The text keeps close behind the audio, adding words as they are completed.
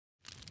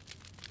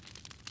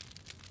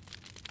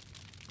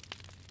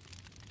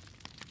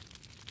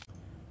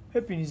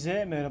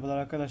Hepinize merhabalar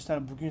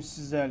arkadaşlar. Bugün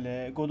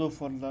sizlerle God of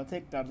War'la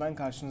tekrardan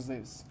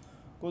karşınızdayız.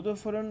 God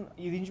of War'ın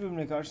 7.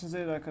 bölümüne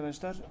karşınızdayız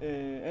arkadaşlar.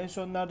 En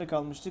son nerede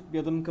kalmıştık? Bir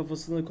adamın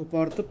kafasını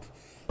kopartıp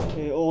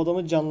o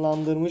adamı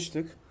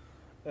canlandırmıştık.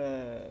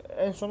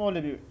 En son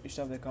öyle bir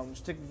işlemde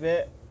kalmıştık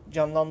ve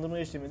canlandırma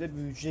işleminde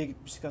büyücüye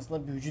gitmiştik.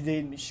 Aslında büyücü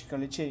değilmiş,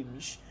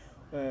 kraliçeymiş.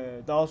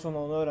 Daha sonra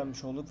onu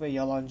öğrenmiş olduk ve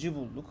yalancı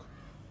bulduk.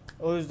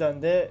 O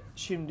yüzden de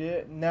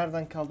şimdi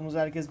nereden kaldığımızı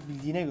herkes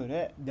bildiğine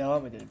göre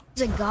devam edelim.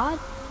 Is it God?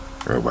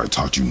 Have I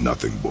taught you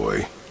nothing,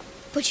 boy?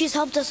 But she's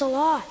helped us a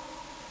lot.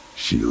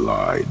 She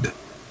lied.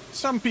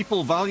 Some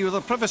people value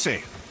their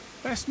privacy.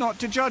 Best not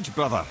to judge,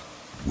 brother.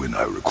 When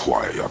I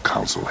require your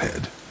council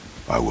head,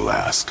 I will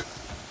ask.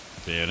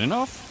 Fair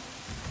enough.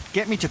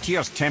 Get me to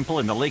Tyr's temple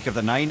in the Lake of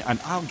the Nine, and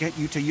I'll get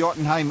you to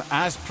Jotunheim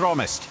as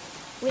promised.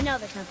 We know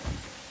the temple.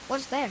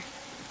 What's there?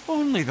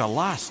 Only the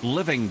last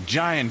living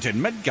giant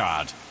in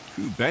Midgard.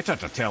 Who better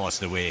to tell us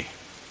the way?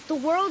 The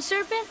world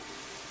serpent?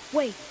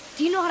 Wait,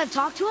 do you know how to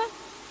talk to him?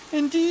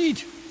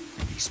 Indeed.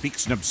 He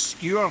speaks an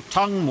obscure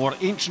tongue more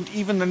ancient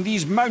even than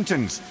these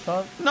mountains.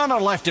 None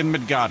are left in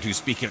Midgard who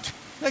speak it.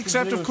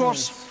 Except, of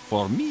course,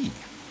 for me.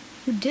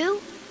 You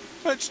do?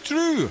 It's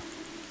true.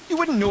 You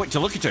wouldn't know it to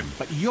look at him,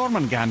 but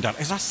Jormungandr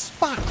is a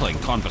sparkling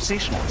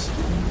conversationalist.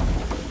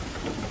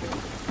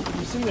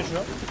 İsim de şu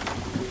an.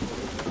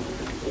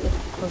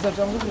 Nasıl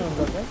yapacağımızı biliyorum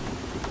zaten.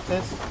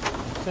 Ses.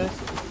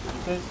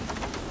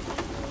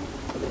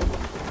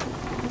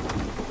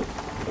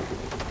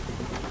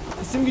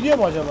 İsim gidiyor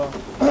mu acaba?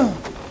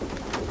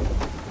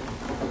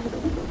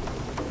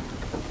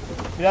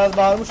 Biraz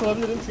bağırmış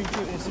olabilirim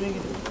çünkü ismin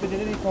gidip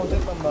gitmediğini bir kontrol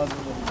etmem lazım.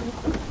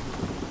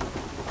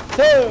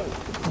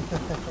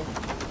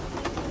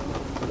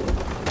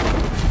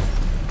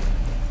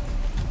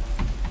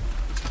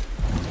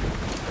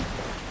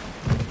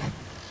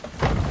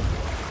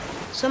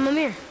 So,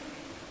 Mimir,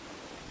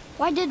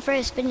 why did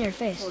Freya spin your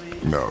face?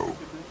 No.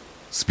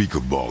 Speak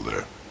of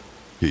Balder.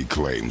 He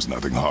claims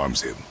nothing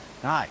harms him.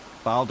 Aye,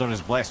 Balder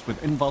is blessed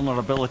with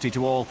invulnerability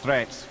to all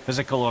threats,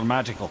 physical or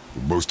magical.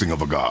 Boasting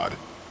of a god.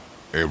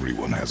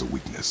 Everyone has a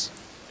weakness.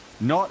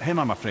 Not him,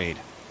 I'm afraid.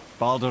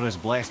 Balder is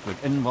blessed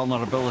with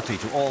invulnerability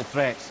to all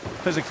threats,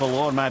 physical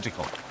or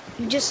magical.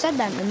 You just said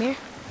that, Mimir.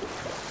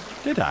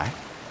 Did I?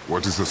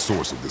 What is the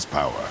source of this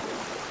power?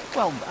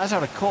 Well, as I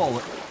recall,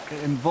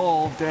 it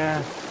involved,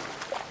 a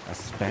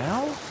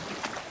spell?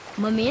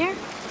 Mimir?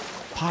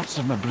 Parts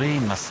of my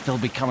brain must still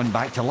be coming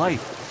back to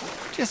life.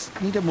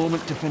 Just need a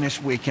moment to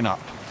finish waking up.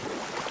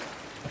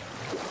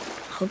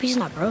 Hope he's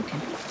not broken.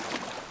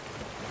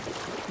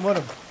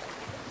 Umarım.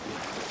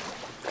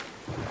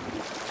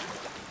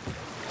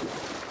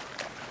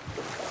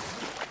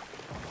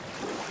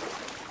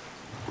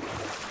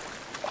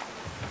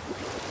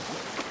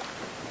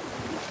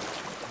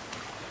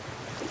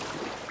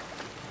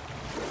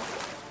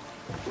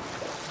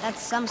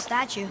 That's some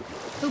statue.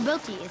 Who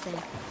built it, you think?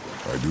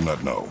 I do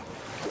not know.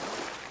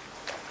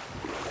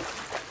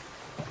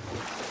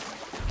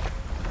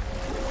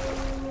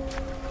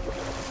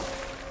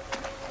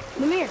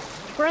 Mimir,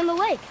 we're in the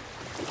lake.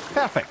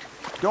 Perfect.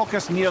 Dock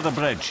us near the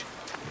bridge.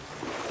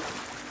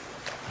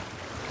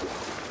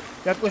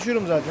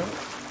 Yaklaşıyorum zaten.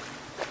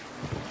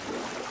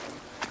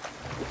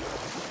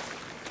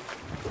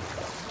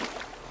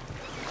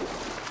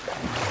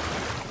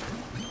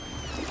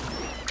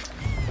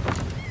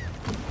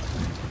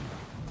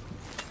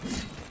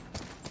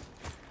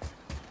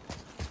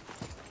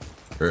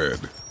 Ed,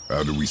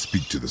 how do we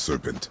speak to the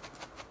serpent?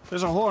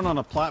 There's a horn on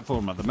a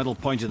platform at the middle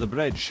point of the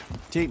bridge.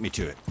 Take me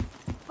to it.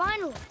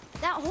 Finally,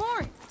 that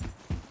horn.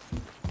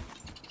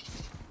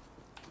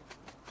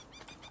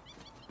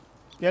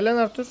 Gel lan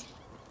Arthur.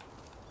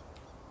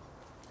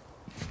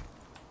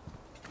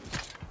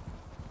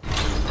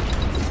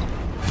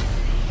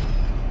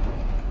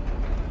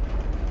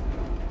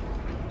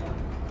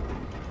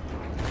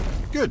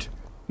 Good.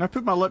 Now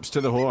put my lips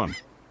to the horn.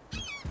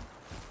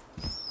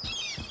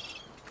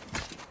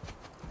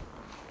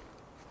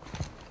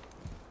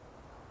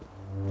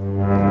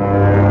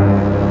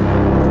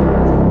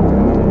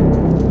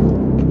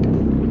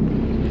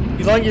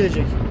 Yılan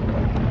gelecek.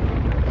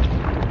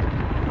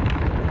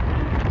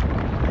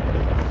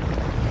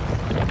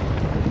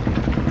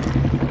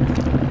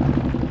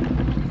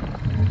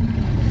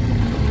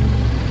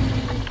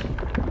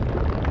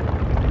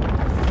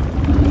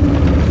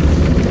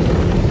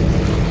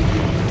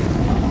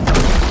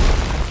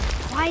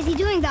 Why is he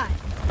doing that?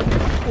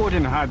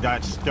 Odin had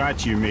that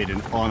statue made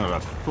in honor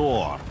of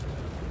Thor.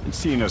 And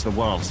seeing as the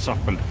world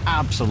serpent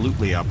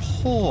absolutely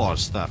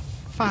abhors the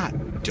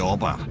fat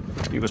dauber,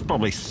 he was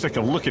probably sick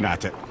of looking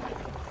at it.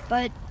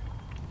 But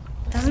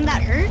doesn't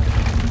that hurt?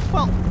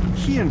 Well,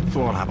 he and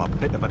Thor have a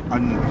bit of an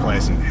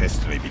unpleasant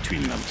history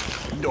between them.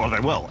 Or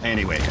they will,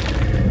 anyway.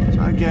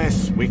 So I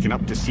guess waking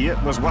up to see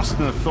it was worse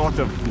than the thought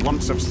of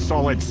lumps of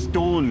solid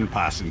stone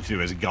passing through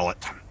his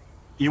gullet.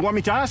 You want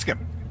me to ask him?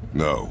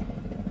 No.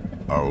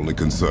 Our only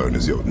concern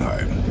is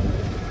Jotunheim.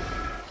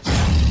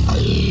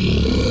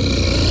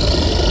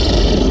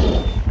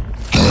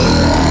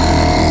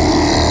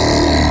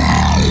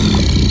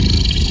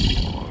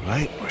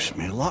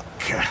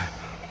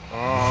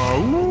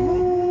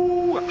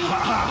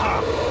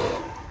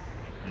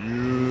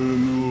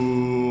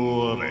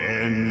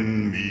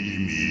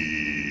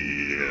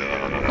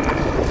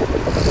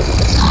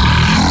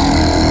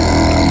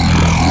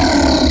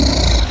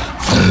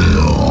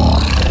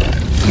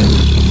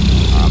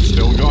 I've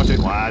still got it,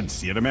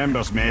 lads. He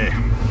remembers me.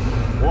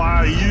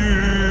 Why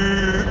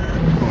you?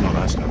 Oh no,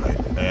 that's not right.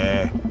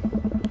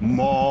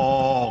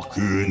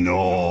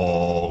 Makuna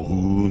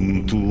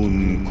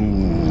huntun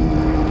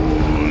kun.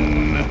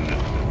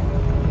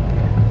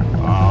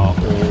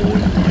 Aon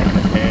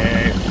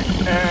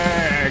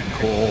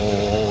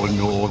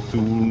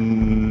ekonothun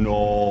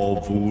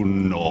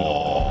novunora.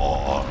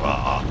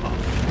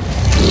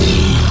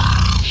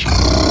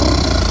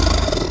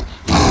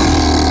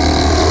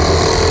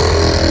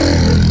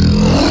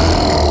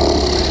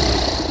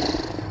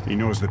 He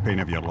knows the pain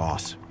of your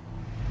loss.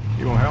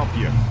 He will help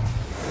you.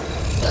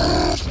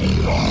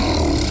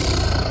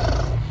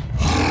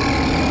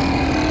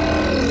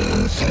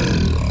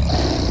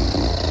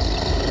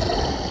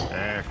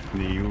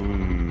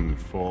 Efniun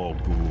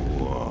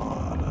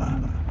Fogur.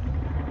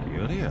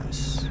 Curious.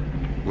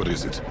 What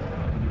is it?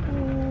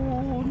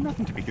 Oh,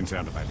 nothing to be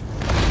concerned about.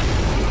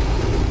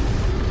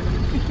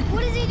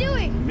 What is he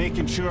doing?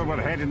 Making sure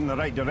we're headed in the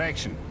right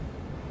direction.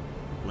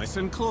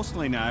 Listen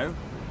closely now.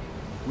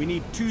 We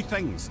need two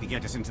things to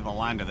get us into the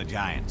land of the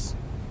giants.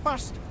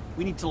 First,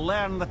 we need to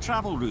learn the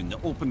travel rune that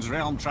opens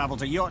realm travel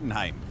to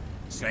Jotunheim.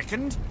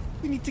 Second,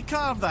 we need to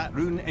carve that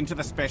rune into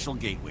the special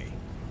gateway.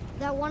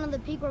 That one on the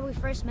peak where we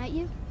first met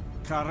you?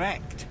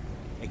 Correct.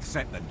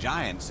 Except the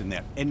giants, in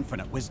their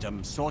infinite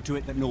wisdom, saw to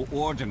it that no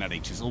ordinary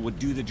chisel would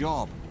do the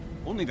job.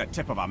 Only the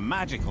tip of a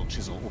magical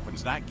chisel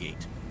opens that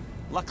gate.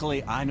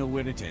 Luckily, I know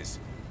where it is,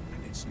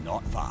 and it's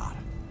not far.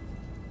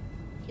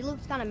 He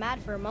looked kind of mad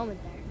for a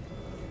moment there.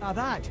 Now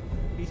that,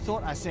 he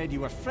thought I said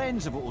you were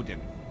friends of Odin.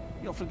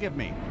 You'll forgive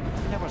me.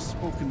 I've never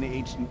spoken the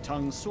ancient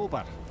tongue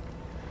sober.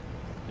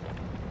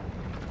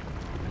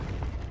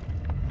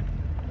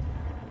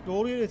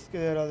 Doğru yere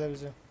etkiledi herhalde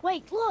bizi.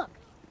 Wait, look!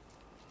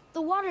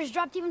 The water's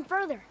dropped even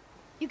further.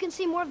 You can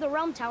see more of the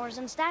realm towers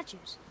and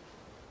statues.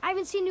 I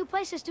even see new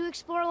places to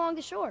explore along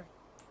the shore.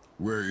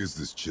 Where is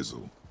this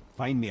chisel?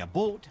 Find me a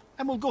boat,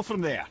 and we'll go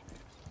from there.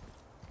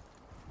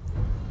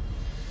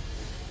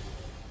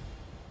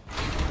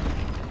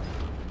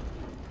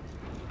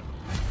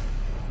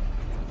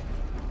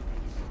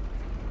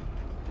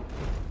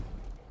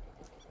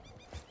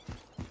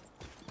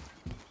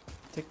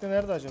 Tekne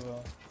nerede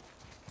acaba?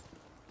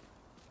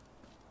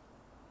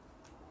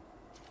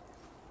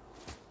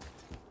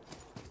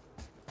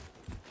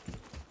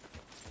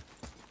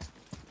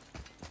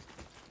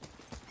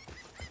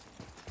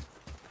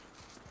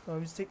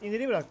 Tamam, biz tekneyi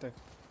nereye bıraktık?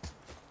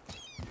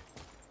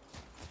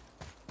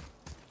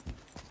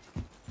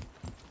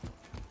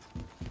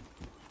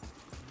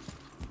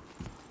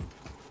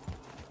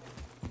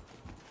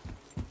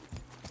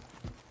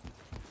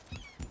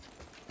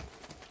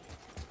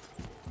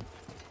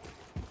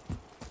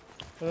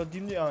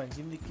 Ya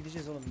dimdik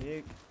gideceğiz oğlum.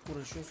 Niye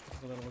uğraşıyoruz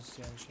bu kadar basit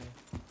yani şey?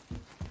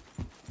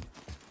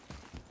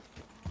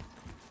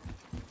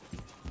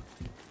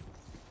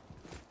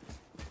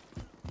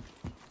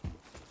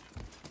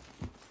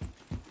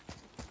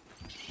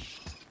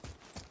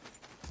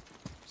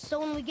 So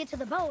when we get to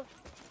the boat,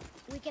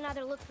 we can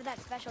either look for that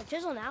special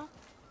chisel now,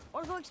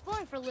 or go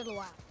exploring for a little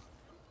while.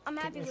 I'm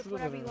happy with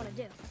whatever you want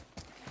to do.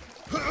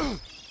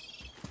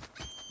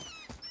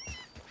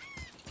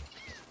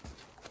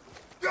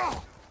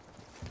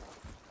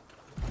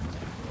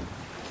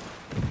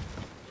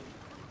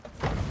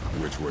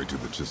 Which way to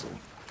the chisel?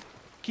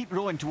 Keep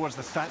rowing towards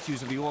the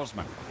statues of the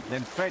oarsmen,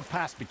 then thread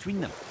past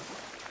between them.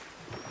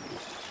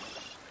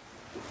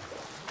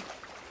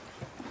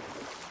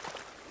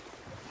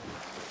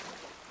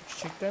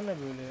 Çiçekler ne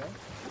böyle ya?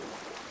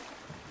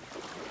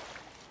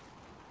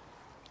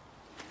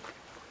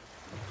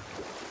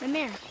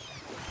 Mimir,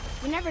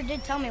 you never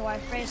did tell me why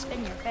Freya spit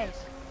in your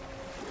face.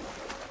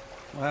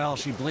 Well,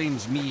 she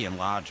blames me in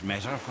large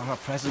measure for her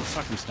present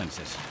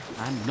circumstances,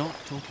 and not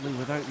totally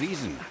without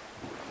reason.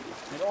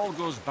 It all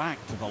goes back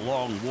to the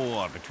long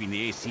war between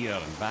the Aesir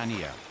and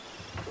Vanir.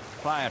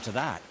 Prior to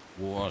that,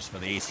 wars for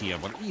the Aesir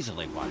were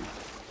easily won,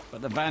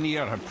 but the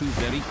Vanir had proved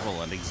their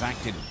equal and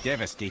exacted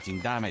devastating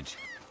damage.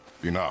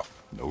 Enough.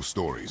 No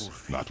stories.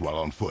 Not while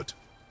on foot.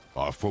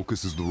 Our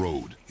focus is the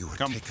road. You were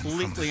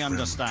Completely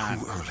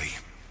understand. too early.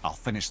 I'll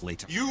finish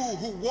later. You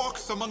who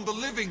walks among the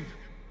living,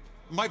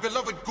 my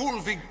beloved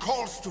Gulvig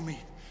calls to me.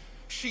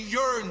 She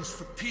yearns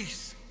for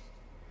peace,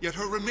 yet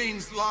her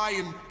remains lie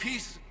in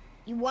peace.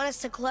 You want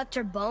us to collect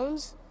her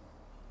bones?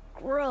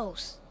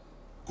 Gross.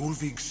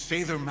 Gulvig's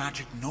Sather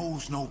magic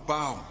knows no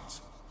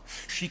bounds.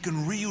 She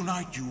can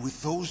reunite you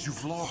with those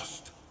you've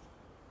lost.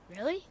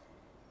 Really?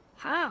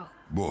 How?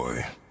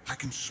 Boy. I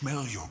can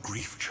smell your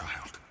grief,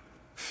 child.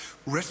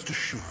 Rest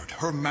assured,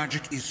 her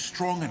magic is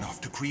strong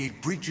enough to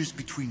create bridges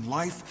between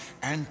life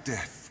and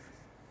death,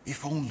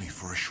 if only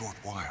for a short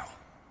while.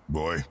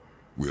 Boy,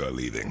 we are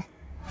leaving.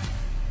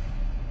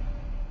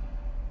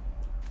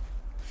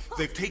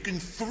 They've taken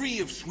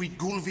 3 of Sweet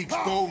Gulvig's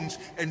bones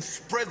and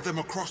spread them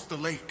across the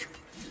lake.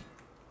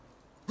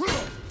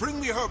 Bring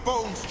me her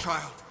bones,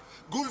 child.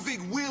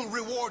 Gulvig will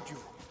reward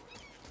you.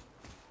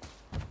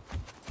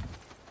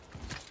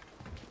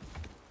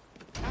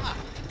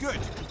 Good.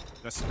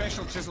 The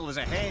special chisel is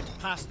ahead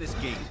past this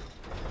gate.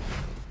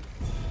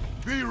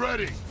 Be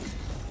ready!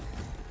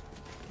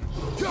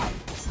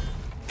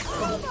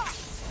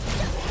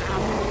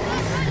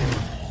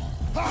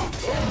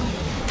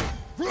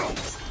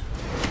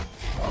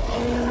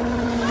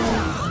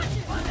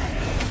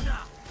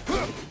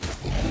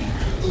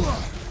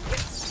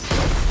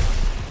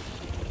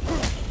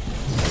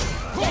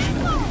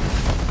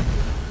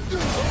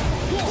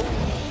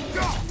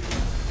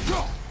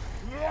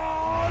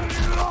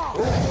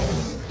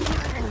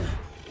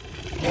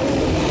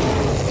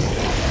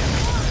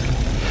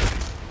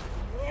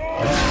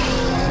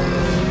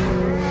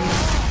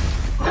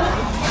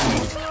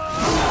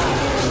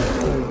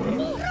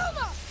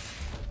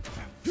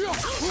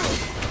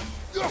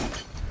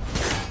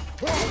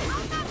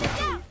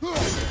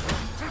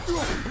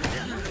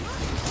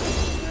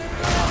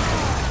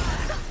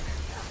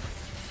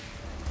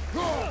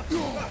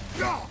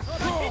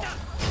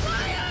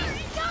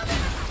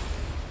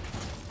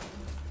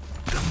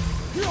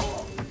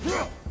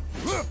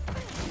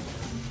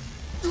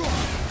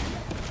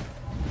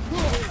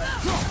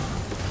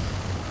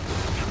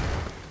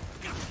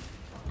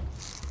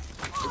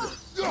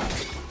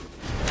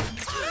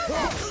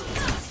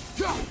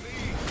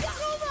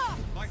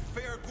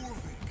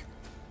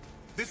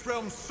 This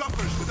realm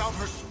suffers without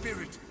her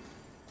spirit.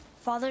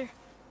 Father,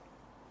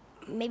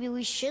 maybe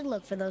we should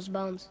look for those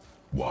bones.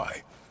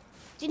 Why?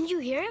 Didn't you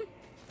hear him?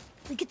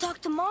 We could talk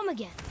to Mom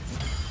again.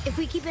 If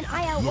we keep an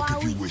eye out Look while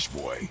if you we... wish,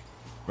 boy.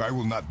 I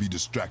will not be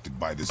distracted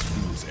by this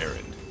fool's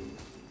errand.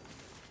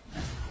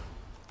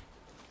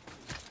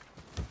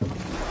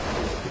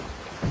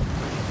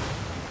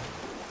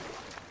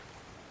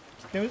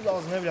 Gitmemiz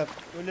lazım evlat.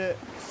 Öyle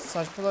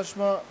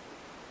saçmalaşma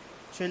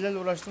şeylerle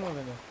uğraştırma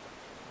beni.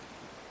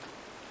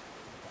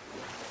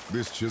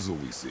 This chisel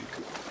we seek,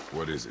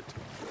 what is it?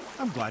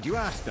 I'm glad you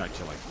asked,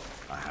 actually.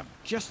 I have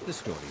just the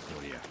story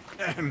for you.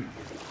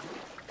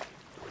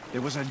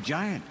 There was a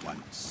giant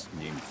once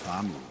named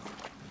Thamur.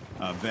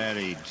 A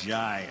very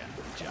giant,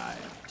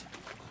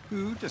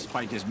 who,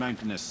 despite his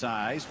mountainous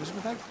size, was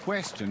without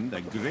question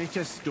the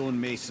greatest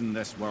stonemason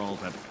this world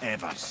had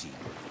ever seen.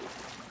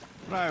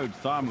 Proud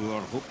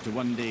Thamur hoped to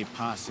one day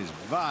pass his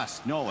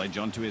vast knowledge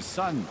on to his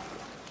son.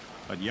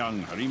 But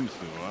young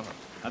Hrimthur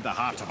had the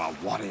heart of a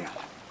warrior.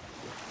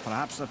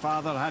 Perhaps the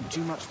father had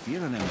too much fear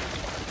in him,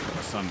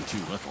 the son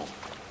too little.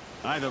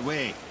 Either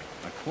way,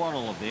 the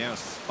quarrel of theirs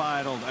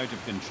spiraled out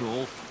of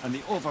control, and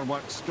the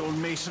overworked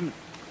stonemason,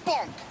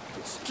 bonk,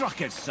 struck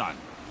his son.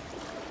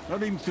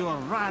 Hrimthur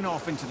ran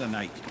off into the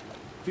night.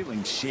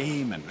 Feeling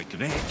shame and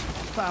regret,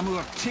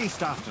 Thamur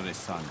chased after his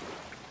son,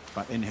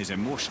 but in his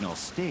emotional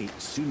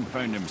state soon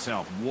found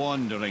himself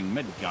wandering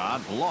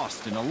Midgard,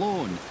 lost and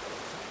alone.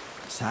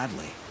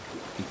 Sadly,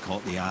 he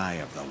caught the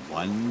eye of the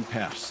one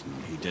person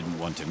he didn't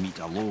want to meet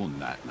alone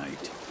that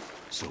night,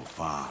 so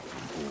far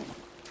from home.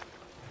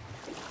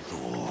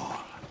 Thor.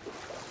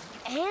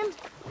 And?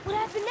 What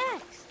happened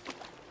next?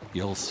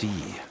 You'll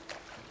see.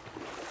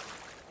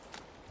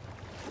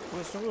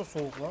 Burası ne kadar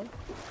soğuk lan.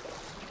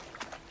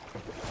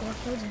 Thor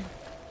killed him.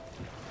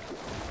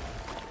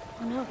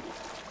 Oh no.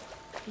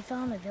 He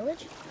fell in the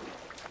village?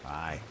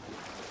 Aye.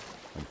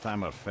 When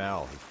Thamur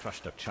fell, he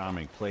crushed a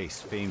charming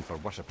place famed for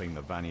worshipping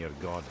the Vanir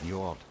god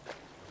Njord.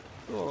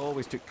 Thor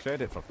always took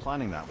credit for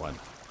planning that one.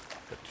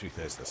 The truth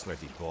is, the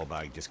sweaty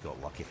ballbag just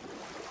got lucky.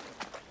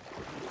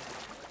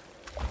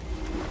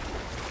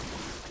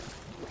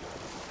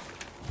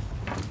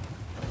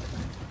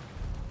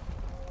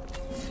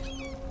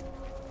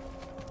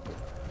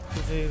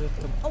 Kuzey'i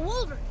yırttım. A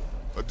wolverine!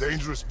 A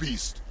dangerous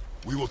beast.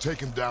 We will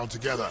take him down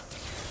together.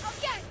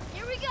 Okay,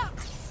 here we go!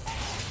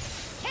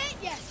 Hit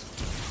yet!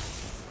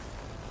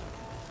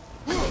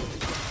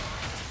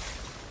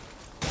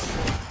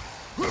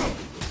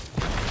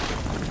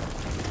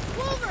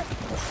 Wolverine!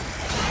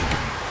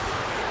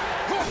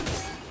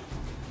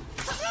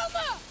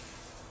 Karuma!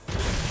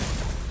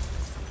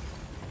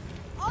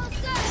 All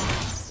set!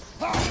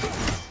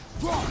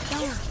 Don't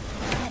worry,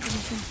 that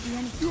didn't seem to do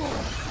anything.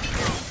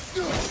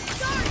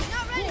 Sorry,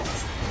 not ready!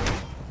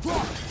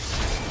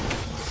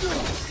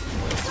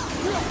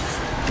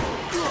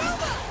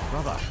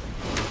 Brother,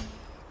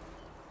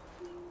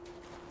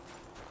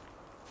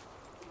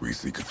 We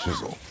seek a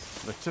chisel.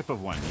 the tip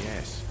of one,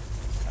 yes.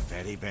 A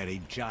very,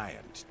 very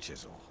giant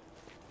chisel.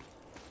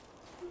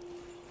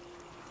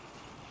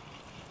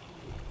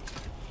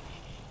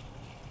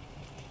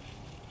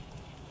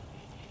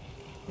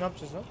 Ne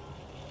yapacağız lan?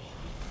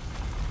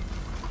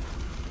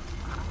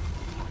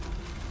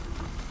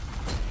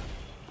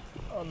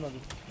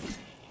 Anladım.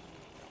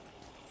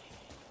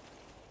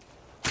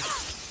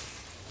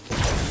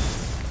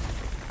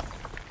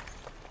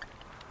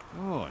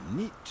 Oh,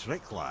 neat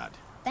trick, lad.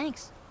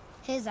 Thanks.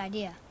 His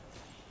idea.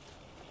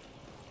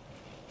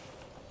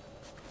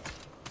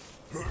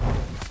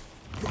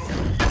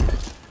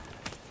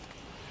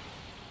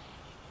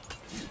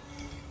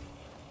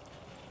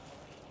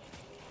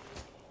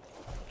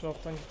 Bu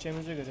taraftan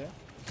gideceğimize göre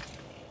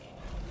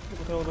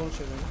bu tarafa doğru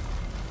çevirelim.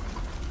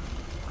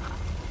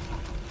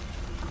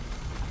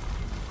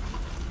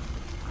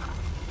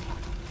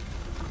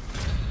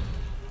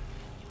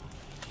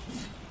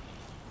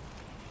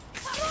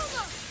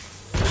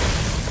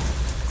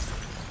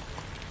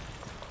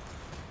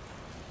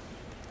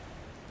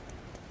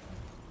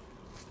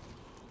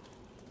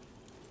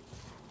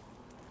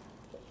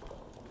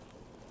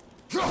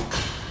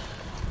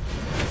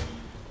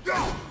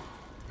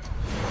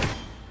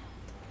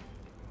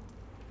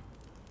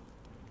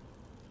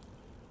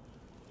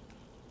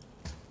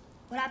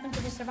 What happened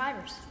to the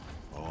survivors?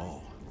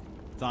 Oh,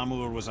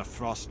 Thamur was a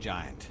frost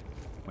giant.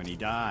 When he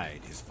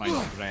died, his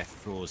final breath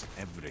froze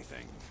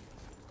everything.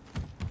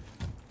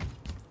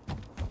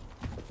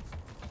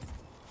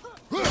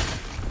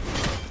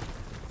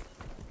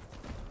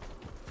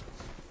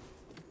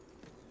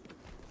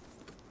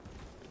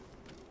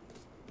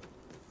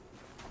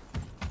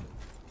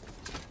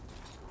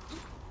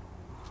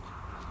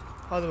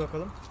 Hadi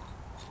bakalım.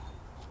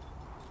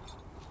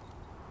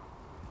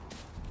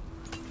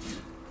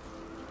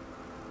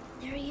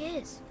 There he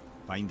is.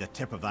 Find the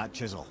tip of that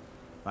chisel.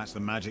 That's the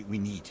magic we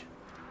need.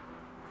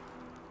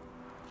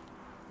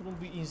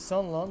 Bunun bir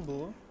insan lan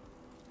bu.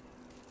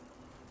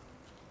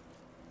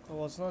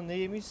 Kafasına ne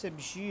yemişse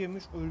bir şey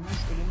yemiş, ölmüş,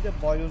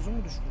 elinde balyozu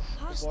mu düşmüş?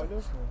 Bu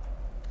balyoz mu?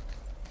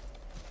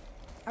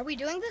 Are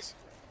we doing this?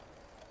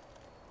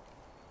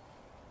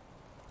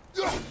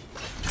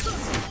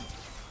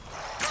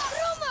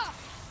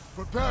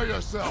 Prepare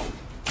yourself!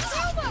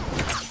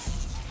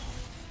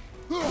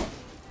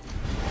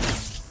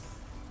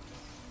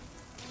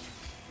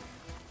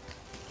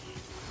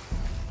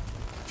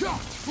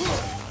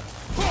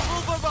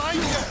 Over behind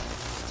you!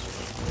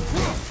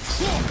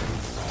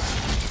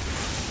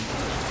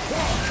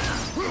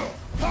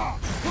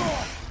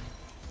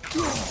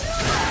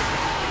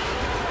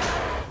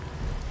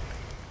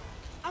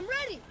 I'm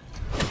ready.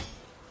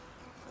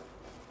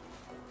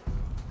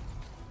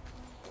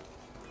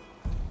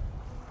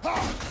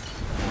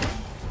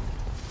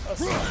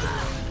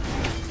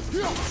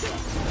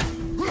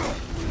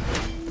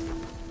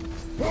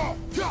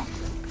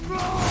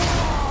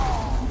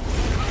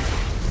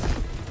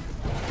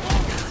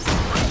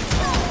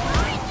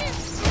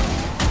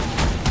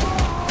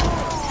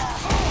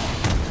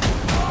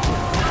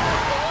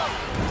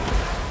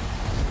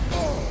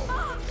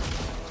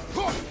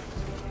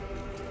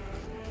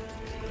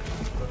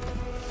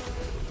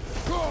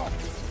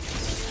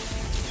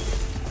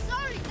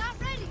 Sorry, not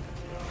ready.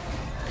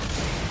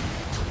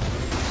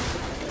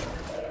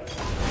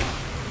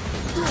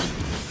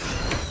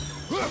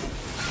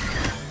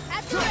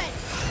 At the ready.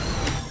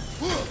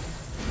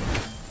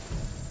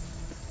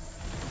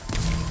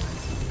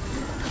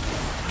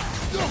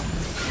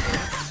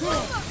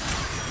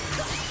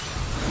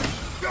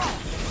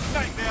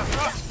 Nightmare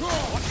thrust!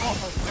 What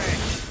awful thing!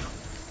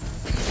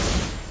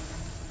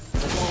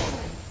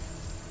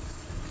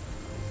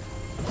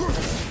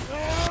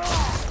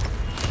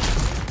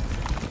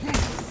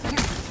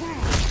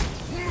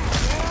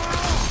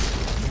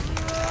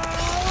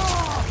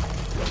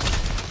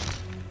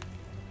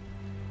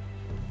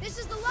 This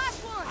is the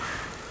last one.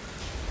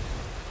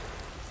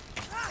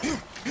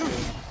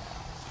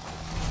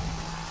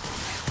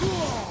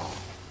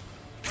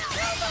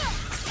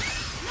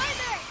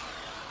 Nightmare.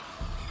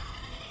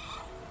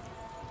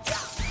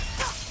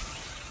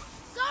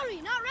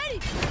 Sorry, not ready.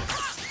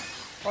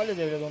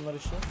 Halledebilir onlar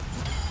işte.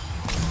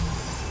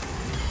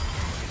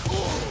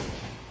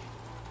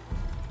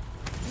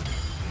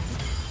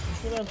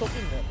 Şunu ben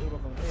toplayayım da. Dur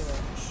bakalım.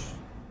 Eyvallah.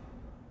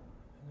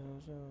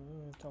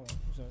 Tamam,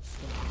 güzel.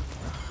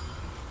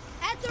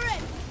 At the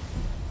ready.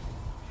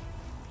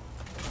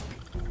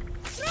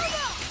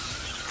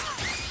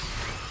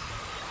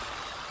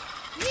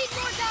 Need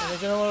more time. Ne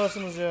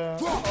canavarsınız ya. Al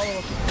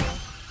bakayım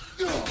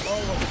sana.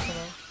 Al bakayım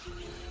sana.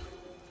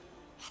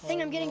 I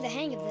think I'm getting the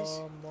hang of this.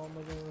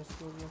 Muhammed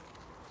nasıl oluyor?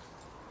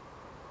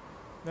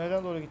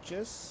 Nereden doğru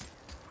gideceğiz?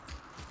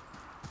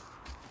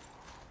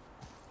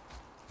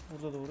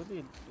 Burada doğru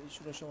değil.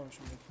 Hiç uğraşamam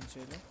şimdi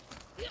kimseyle.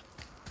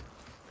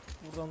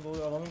 Buradan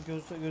doğru, adamın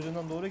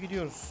gözünden doğru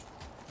gidiyoruz.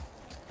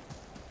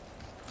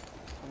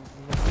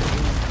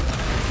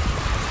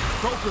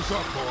 Focus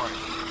up, boy!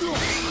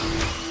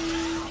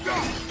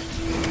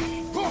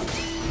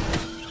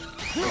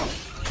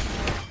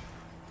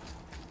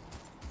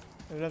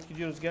 Evlat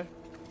gidiyoruz, gel.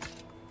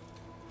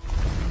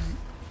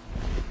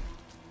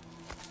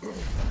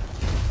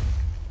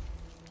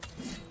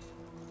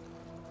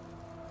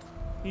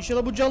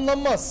 İnşallah bu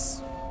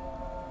canlanmaz.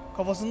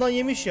 Kafasından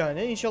yemiş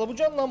yani. İnşallah bu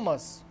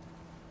canlanmaz.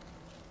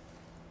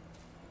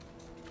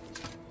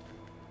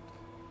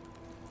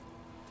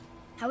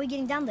 How are we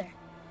getting down there?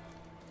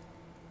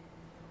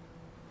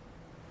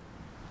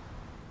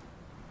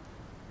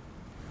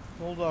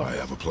 Ne oldu I abi?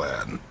 have a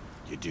plan.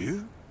 You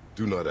do?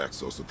 Do not act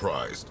so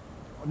surprised.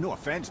 No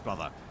offense,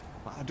 brother,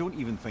 but I don't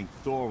even think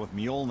Thor with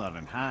Mjolnir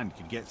in hand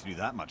could get through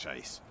that much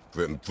ice.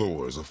 Then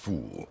Thor is a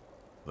fool.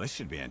 This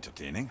should be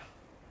entertaining.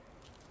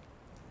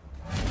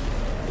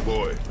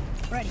 Boy,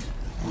 Ready.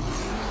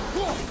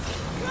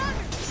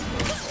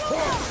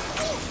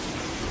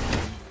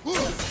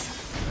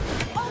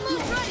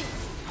 Almost ready.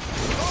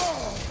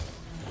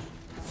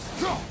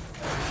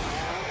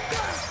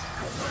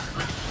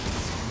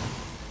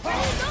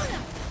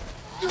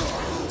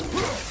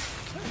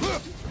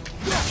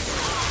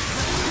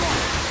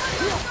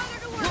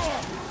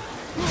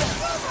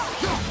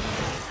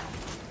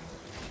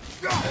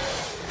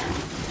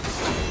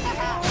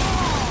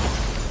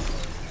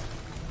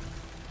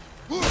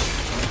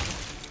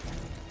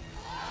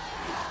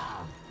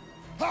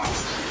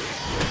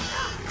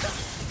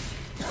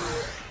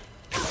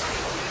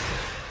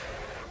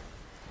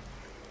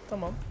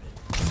 Tamam.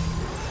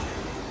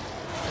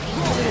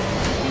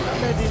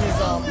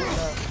 Bitmediğiniz amına.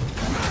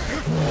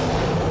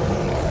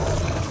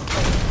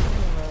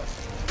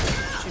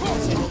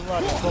 Şimdi senin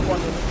var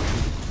babanın.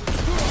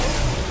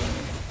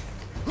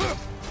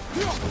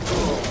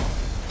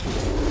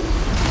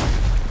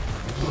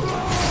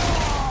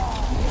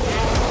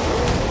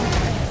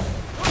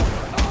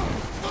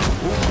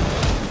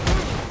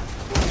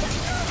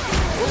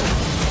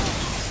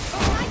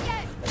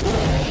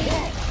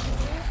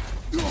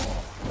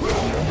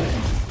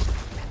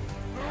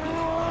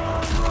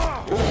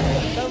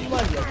 Ben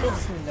var ya çok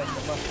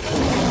sinirlendim bak.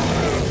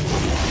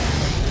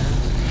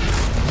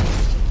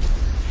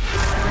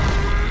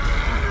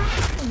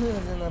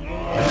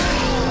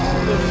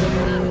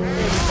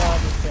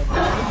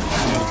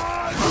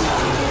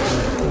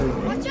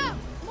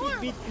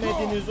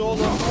 Bitmediniz oğlum,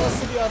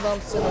 nasıl bir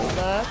adamsınız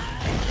lan?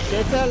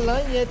 Yeter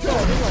lan, yeter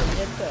ulan,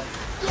 yeter.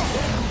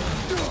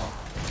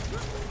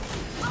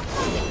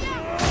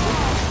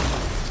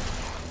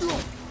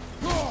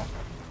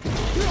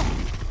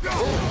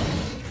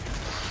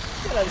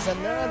 Gel hadi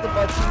sen de, hadi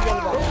bakayım, gel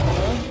bakalım.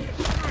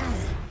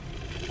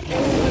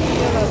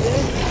 Gel hadi.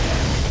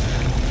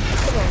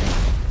 Tamam.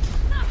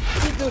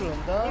 Bir durun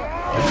da.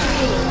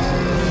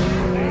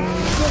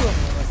 Durun.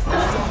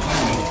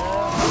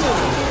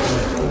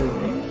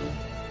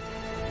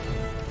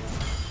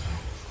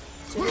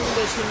 Senin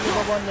de şimdi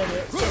babaanneni,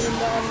 senin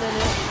de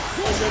anneni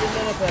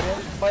ellerinden öperim.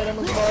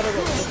 Bayramınız mübarek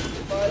olsun.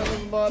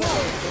 Bayramınız mübarek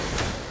olsun.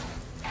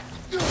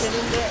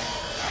 Senin de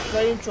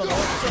kayınçonu,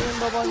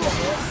 senin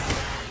babaanneni.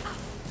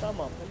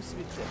 Tamam, hepsi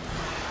bitti.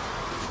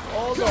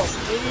 Oğlum,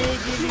 nereye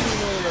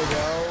geliyorsun öyle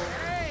ya?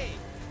 Hey,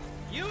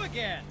 you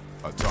again.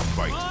 A tough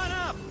fight. On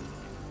up.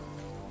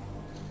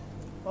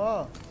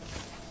 Aa.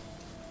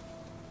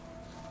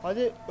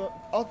 Hadi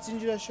at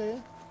zincir aşağıya.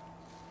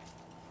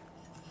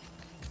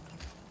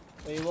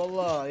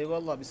 Eyvallah,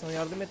 eyvallah. Biz sana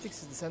yardım ettik,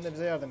 siz de sen de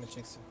bize yardım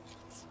edeceksin.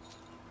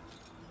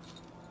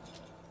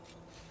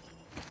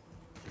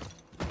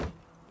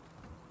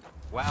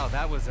 Wow,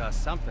 that was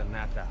something,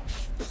 that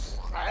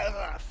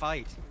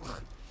fight.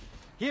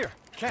 Here,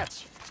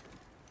 catch.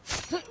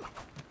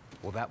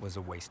 Well, that was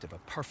a waste of a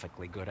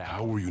perfectly good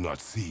How hour. were you not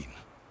seen?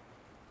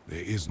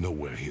 There is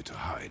nowhere here to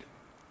hide.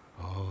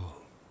 Oh,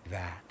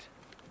 that.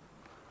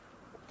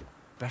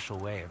 Special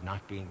way of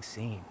not being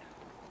seen.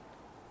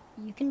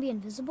 You can be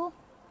invisible?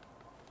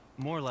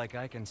 More like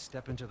I can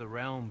step into the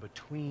realm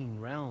between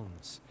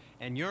realms,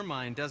 and your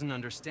mind doesn't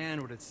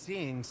understand what it's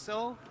seeing,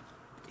 so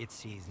it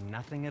sees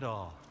nothing at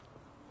all.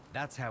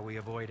 That's how we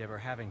avoid ever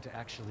having to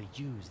actually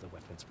use the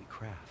weapons we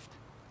craft.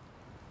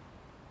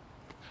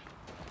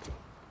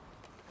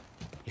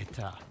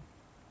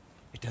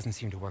 It doesn't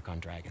seem to work on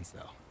dragons,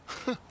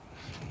 though.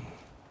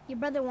 Your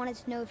brother wanted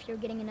to know if you're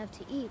getting enough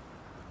to eat.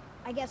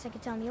 I guess I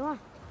could tell him you are.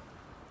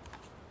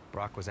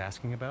 Brock was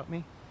asking about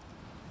me?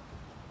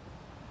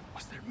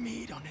 Was there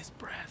meat on his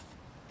breath?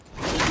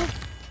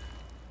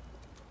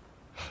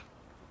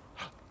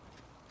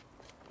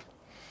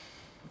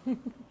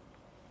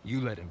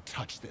 You let him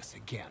touch this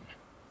again.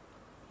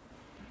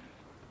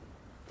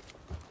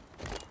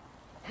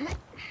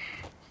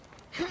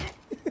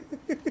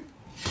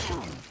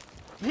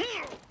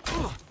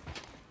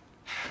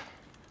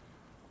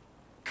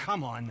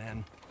 Come on,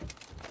 then.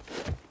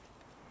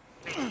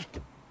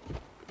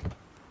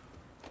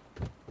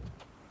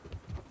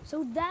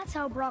 So that's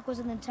how Brock was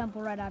in the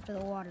temple right after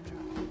the water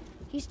drop.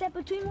 He stepped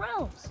between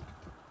realms.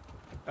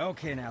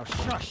 Okay, now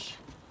shush.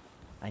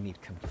 I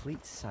need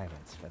complete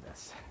silence for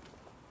this.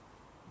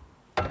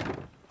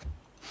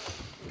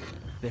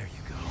 There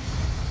you go.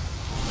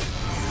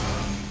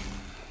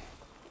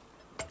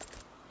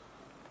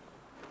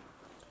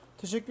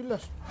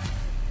 Teşekkürler.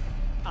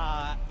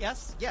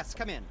 Yes,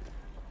 come in.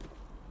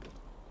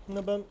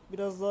 Yine ben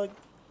biraz daha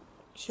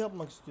şey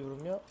yapmak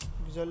istiyorum ya.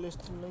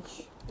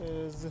 Güzelleştirmek,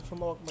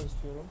 zırhıma bakmak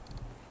istiyorum.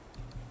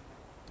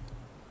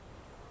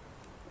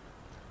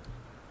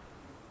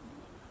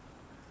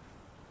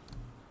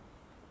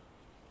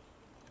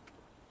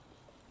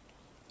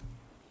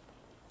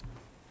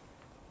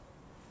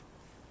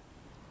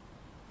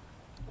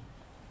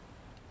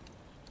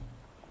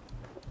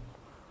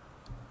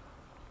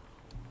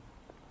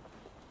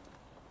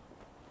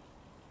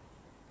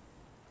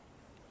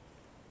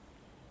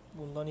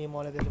 Bundan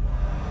imal edelim.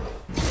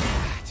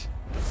 That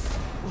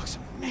looks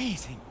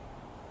amazing.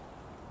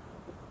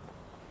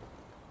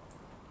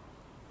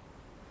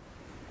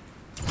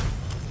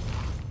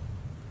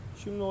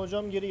 Şimdi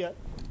hocam geri gel.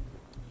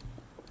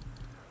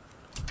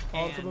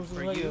 Arthur'un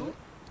zırhına girelim.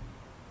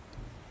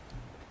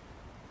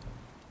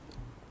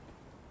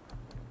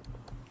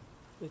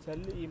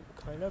 Yeterli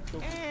kaynak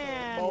yok.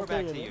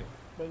 Baltaya gelelim.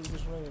 Ben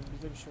zırhına girelim.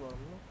 Bizde bir şey var mı?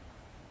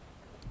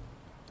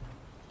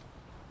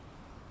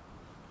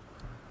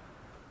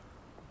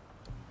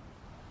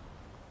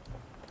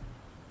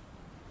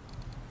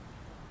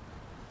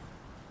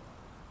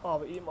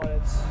 Abi imal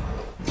et.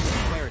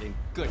 Wear it in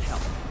good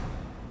health.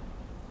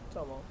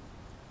 Tamam.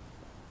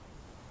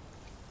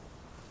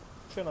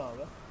 Şunu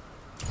abi.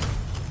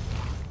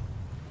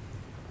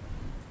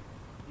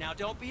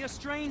 Now don't be a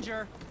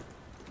stranger.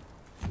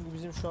 Çünkü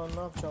bizim şu an ne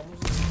yapacağımız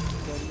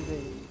belli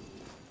değil.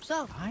 So,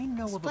 I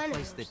know of a Splendid.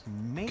 place that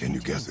may Can you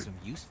contain guess it?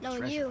 some useful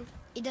knowing treasure. you,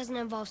 it doesn't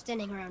involve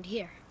standing around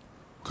here.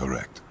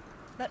 Correct.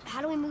 But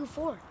how do we move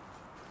forward?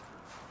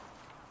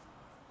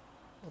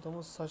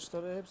 Adamın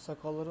saçları hep,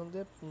 sakallarında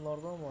hep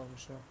bunlardan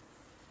varmış ha.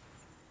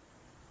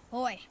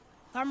 Boy,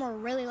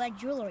 Farmer really liked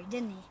jewelry,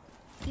 didn't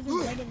he? Even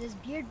braided his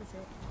beard with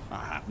it. I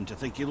happen to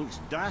think he looks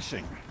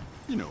dashing.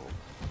 You know,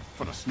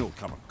 for a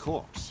snow-covered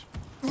corpse.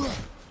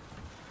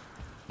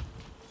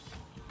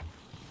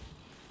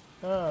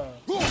 Ha.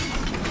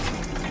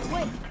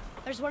 Wait,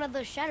 there's one of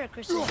those shatter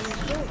crystals in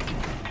his jewelry.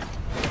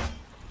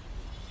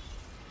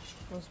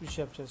 Nasıl bir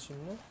şey yapacağız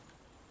şimdi?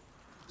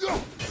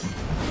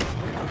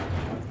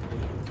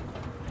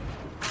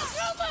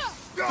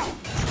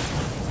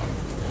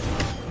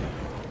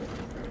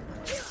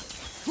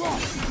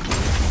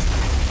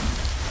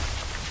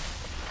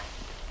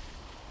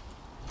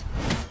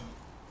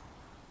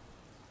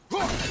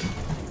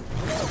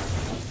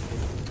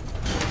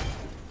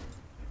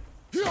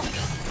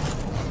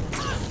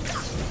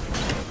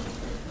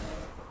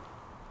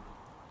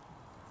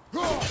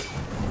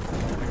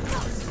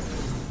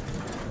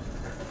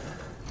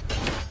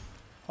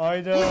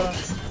 Hayda.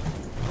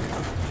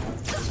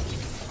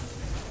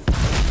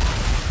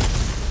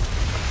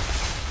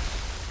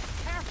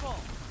 Careful!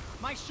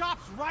 My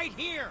shop's right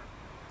here!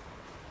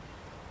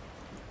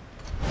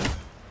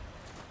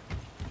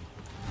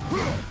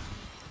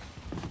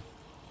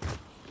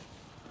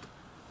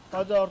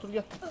 Hadi Arthur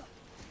gel.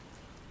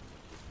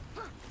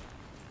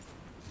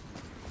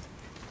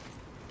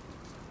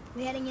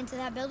 We heading into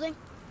that building?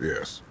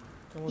 Yes.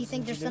 Tamam, You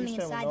think there's something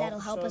zincirlemiş ama inside ne that'll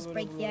help us yapmışlar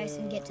break böyle the ice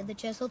and buraya get to the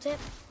chisel tip?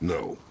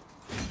 No.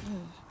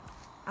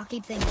 I'll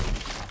keep thinking.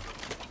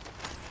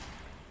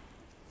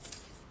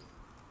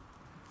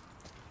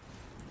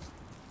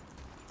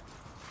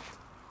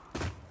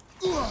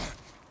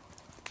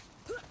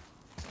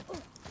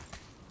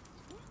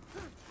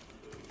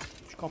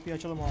 Şu kapıyı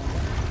açalım abi.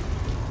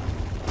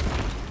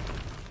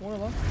 O ne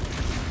lan?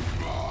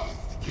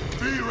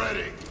 Be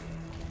ready.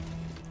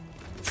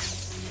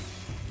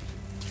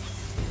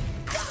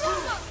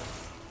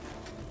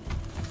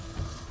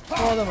 Bu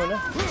adam öyle.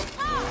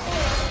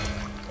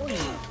 Oy,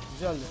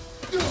 güzeldi.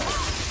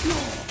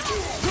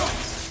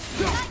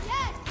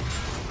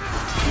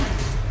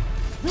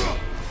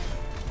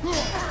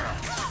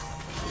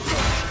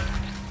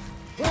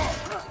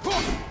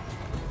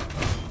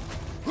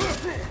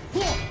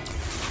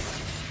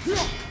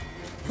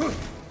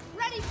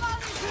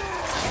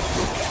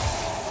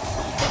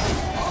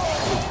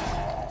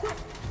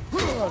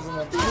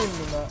 Ağzına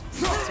burnuna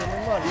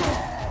senin var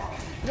ya.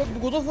 Yok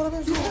bu God of War'a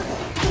benziyor.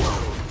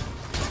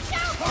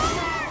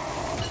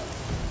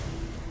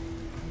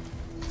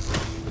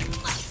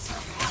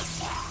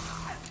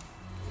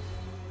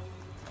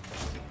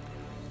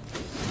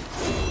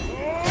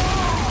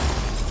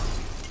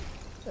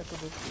 Bir dakika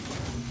dur.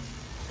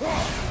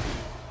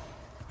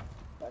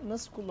 Ben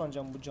nasıl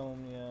kullanacağım bu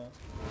camımı ya?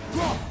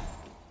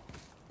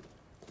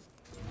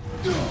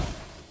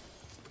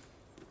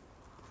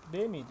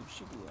 B miydi bir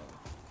şeydi yani?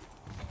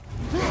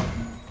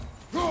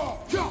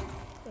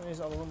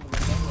 Neyse alalım bunu.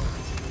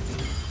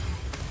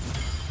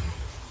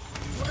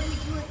 What do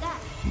we do with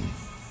that?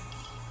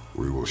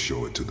 We will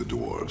show it to the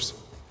dwarves.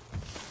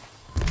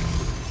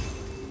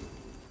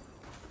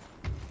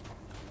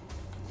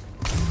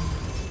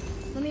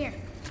 Come here.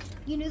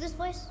 You knew this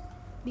place?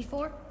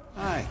 Before?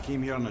 I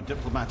came here on a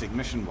diplomatic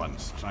mission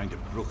once, trying to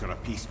broker a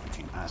peace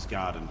between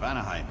Asgard and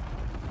Vanaheim.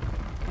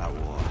 That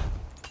war.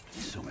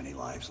 So many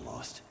lives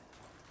lost.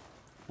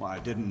 What I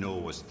didn't know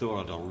was Thor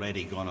had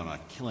already gone on a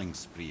killing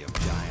spree of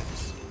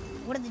giants.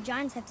 What did the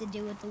giants have to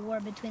do with the war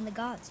between the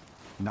gods?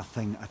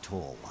 Nothing at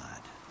all,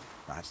 lad.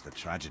 That's the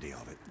tragedy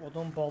of it.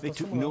 Odun They baltası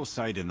took mı no lan?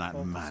 side in that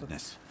Baltası.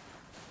 madness.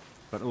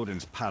 But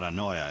Odin's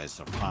paranoia is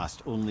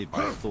surpassed only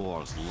by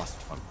Thor's lust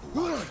for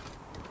blood.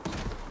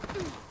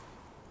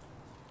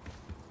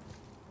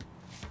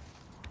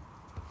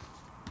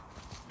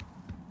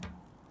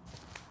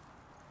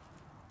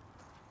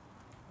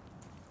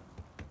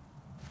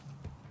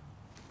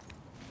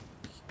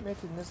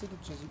 Hikmet'in nasıl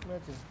gideceğiz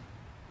Hikmet'in?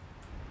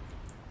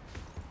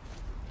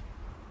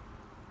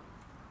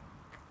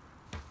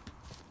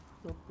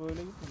 Yok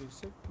böyle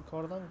gitmeyeceksek,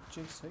 yukarıdan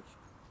gideceksek.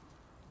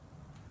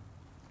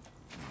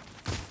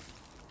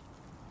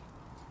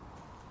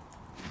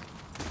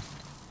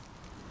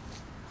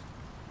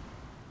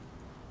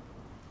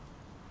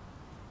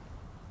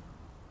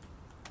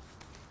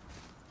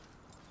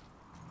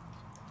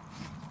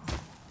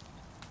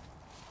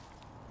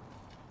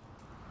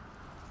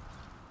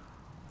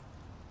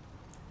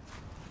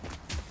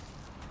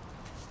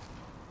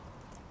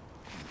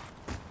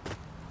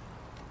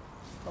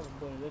 Tamam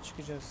böyle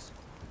çıkacağız.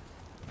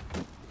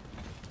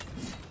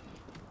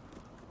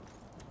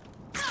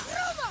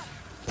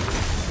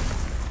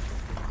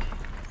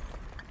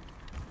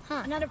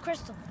 Huh, another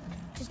crystal.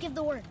 Just give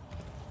the word.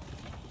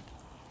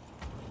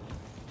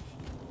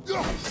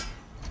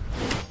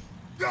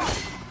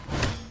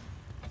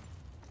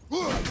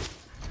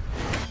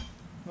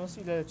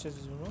 Nasıl ilerleteceğiz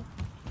biz bunu?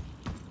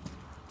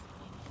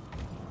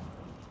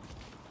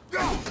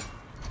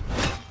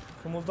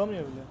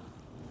 Kımıldamıyor bile.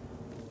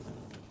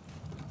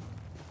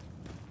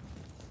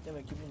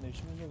 Demek ki bunda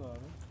işimiz yok abi.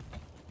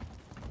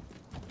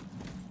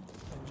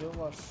 Bence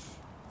var.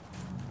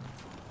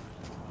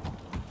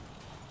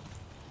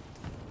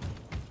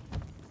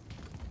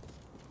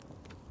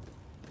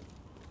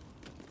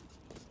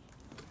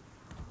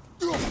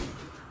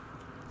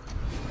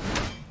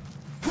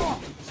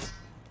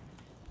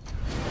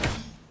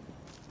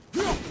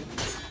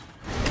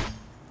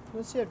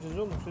 Nasıl yapacağız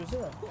oğlum?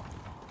 Söylesene.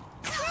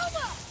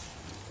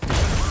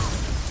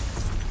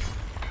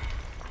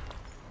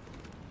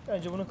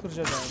 Bence bunu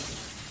kıracağız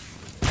abi.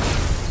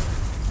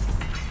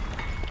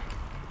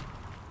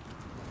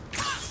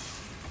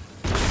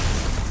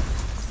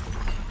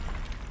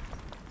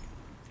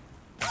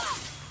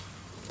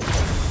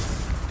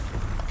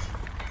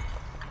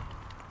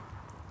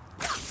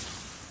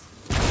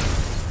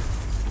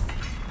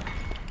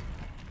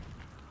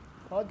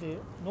 Hadi,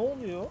 ne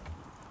oluyor?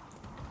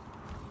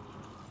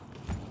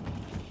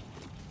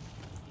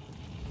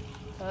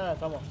 Ha,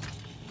 tamam.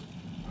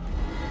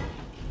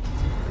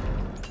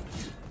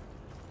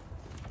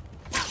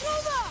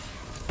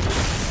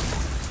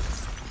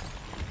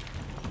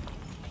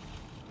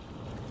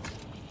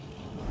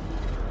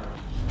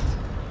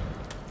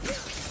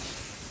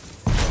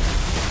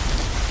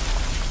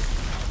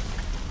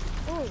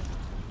 Oh,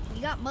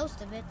 you got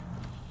most of it.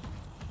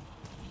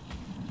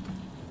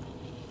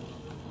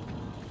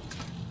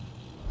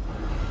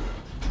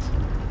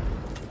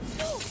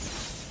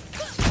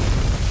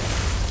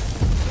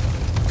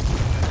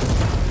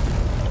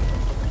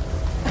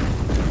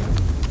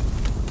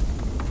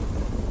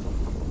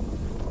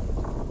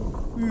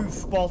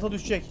 Üf, balta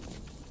düşecek.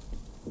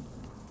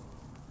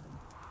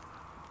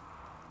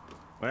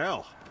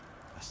 Well,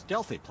 a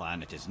stealthy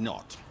plan it is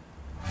not.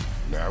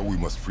 Now we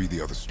must free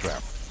the other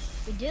strap.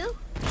 We do?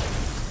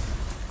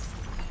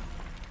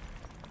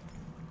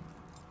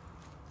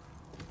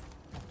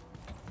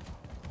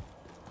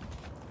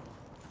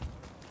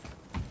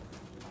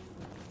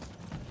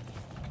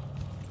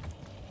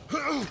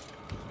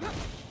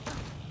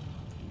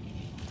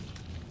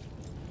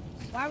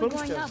 Why are we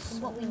going up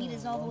when what we need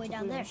is all the way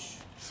down there?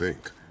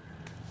 Think.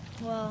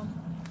 Well,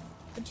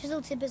 the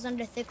chisel tip is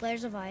under thick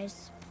layers of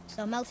ice,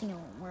 so melting it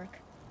won't work.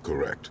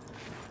 Correct.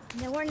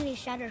 And there weren't any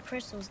shattered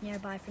crystals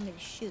nearby for me to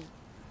shoot,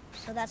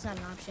 so that's not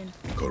an option.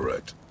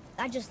 Correct.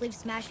 That just leaves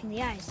smashing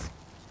the ice.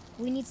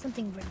 We need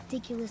something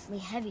ridiculously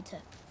heavy to...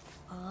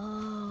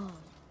 Oh,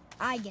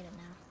 I get it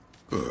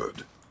now.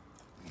 Good.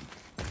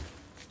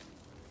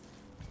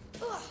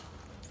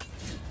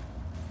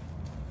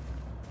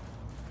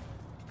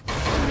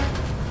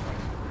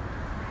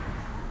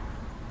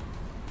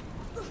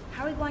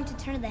 How are we going to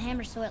turn the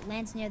hammer so it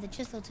lands near the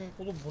chisel tip?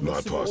 Oğlum bu Not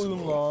nasıl bir oyun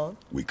possible. lan?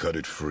 We cut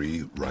it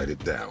free, write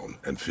it down,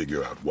 and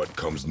figure out what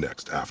comes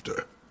next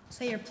after.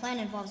 So your plan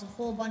involves a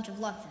whole bunch of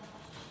luck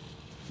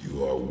then?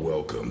 You are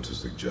welcome to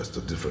suggest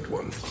a different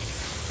one.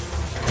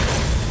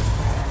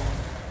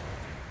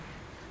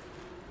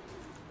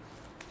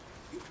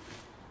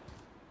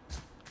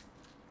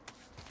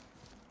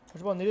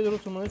 Acaba nereye doğru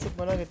tırmanıyor çok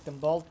merak ettim.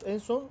 En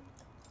son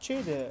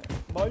şeydi,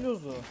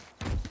 balyozdu.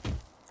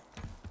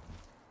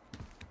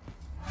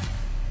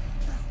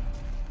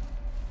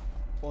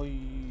 Oy.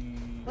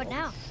 What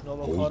now? Şuna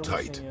Hold bakar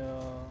tight. mısın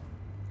ya?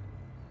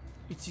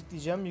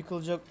 İtikleyeceğim,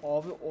 yıkılacak.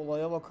 Abi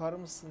olaya bakar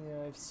mısın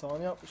ya?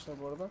 Efsane yapmışlar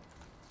bu arada.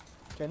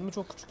 Kendimi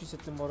çok küçük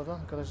hissettim bu arada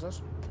arkadaşlar.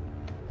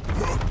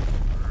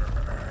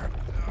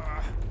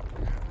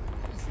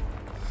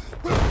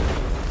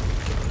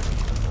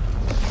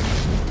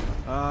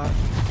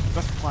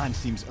 This plan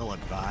seems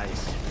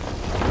ill-advised.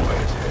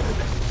 Quiet head.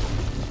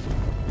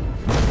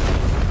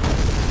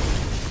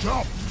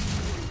 Jump!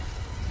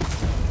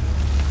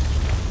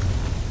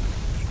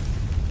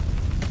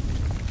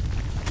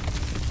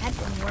 That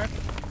didn't work.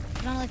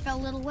 It only fell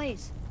a little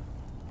ways.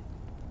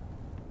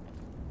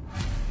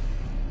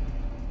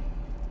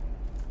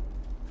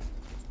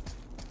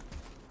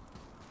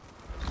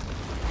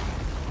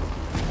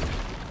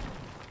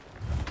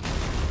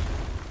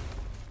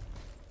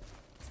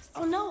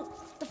 Oh no!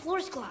 The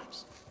floor's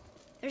collapsed.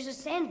 There's a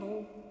sand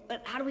bowl,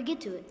 but how do we get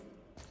to it?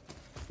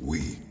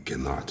 We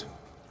cannot.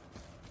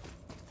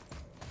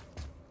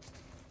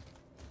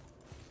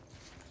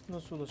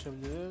 Nasıl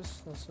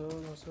ulaşabiliriz? Nasıl?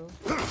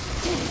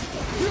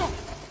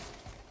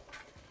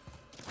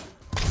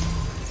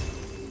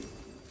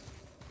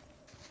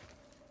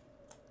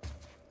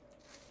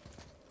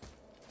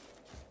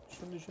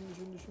 Şimdi.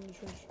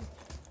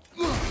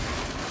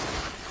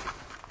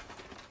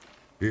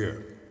 Here.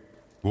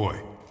 Boy.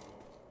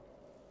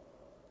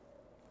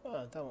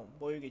 Ha tamam,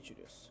 boyu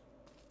geçiriyoruz.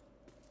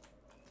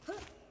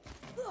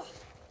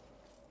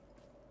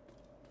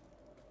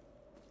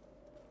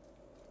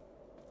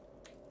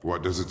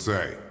 What does it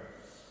say?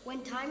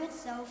 When time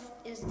itself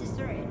is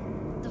distorted,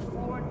 the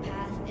forward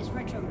path is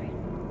retrograde.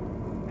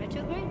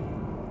 Retrograde?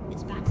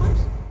 It's backwards?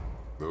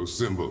 Those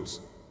symbols.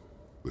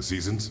 The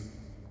seasons?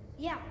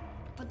 Yeah,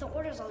 but the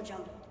order's all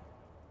jumbled.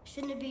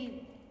 Shouldn't it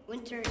be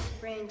winter,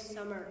 spring,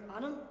 summer,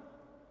 autumn?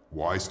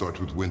 Why start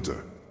with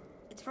winter?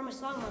 It's from a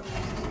song Mother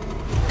uses.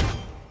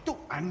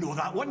 I know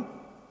that one.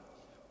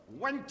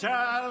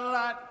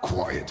 Winter.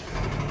 Quiet.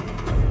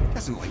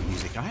 Doesn't like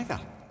music either.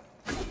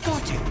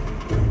 Got it.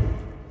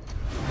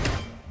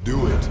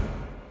 Do it.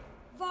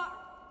 Var,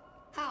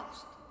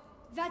 Haust,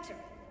 Vetter,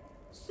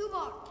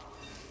 Sumar.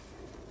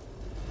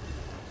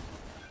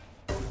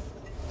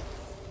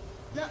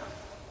 No,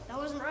 that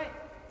wasn't right.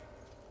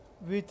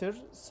 Winter,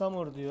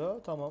 summer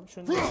diyor. Tamam.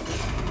 Şunu da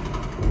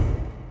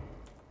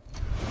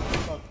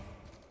bak.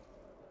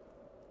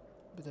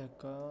 Bir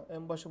dakika.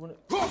 En başa bunu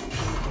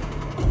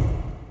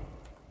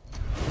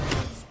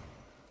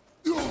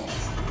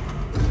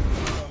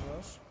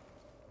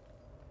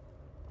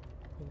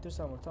Winter,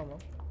 summer. Tamam.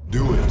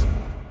 Do it.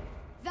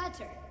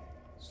 Vetter,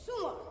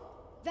 Sumar,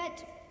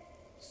 Vetter,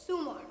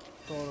 Sumar.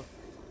 Doğru.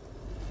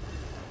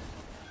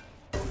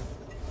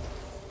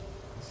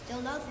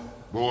 Still nothing.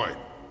 Boy,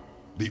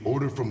 the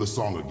order from the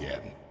song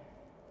again.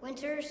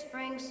 Winter,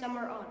 spring,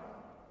 summer, autumn.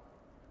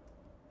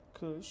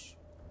 Kış,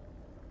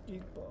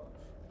 ilkbahar.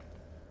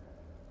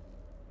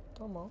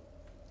 Tamam.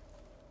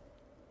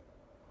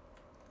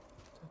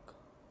 Bir dakika.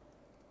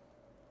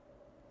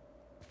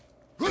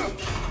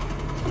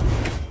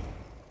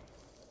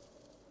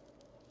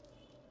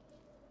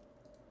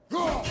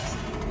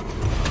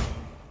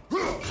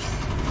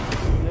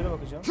 Nereye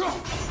bakacağım?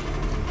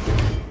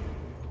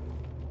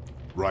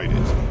 Write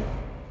it.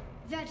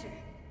 Vetter,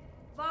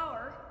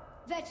 Var,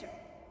 Vetter,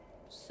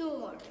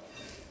 Sumar.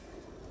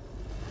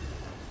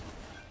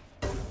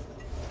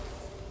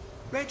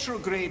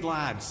 Retrograde,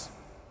 lads.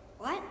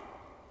 What?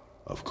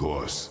 Of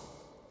course.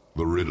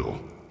 The riddle.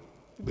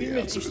 The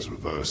Bilmedim answer is işte.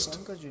 reversed.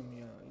 Kankacığım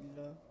ya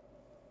illa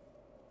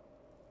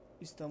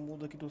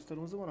İstanbul'daki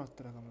dostlarımızı mı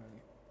anlattırak ama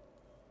yani.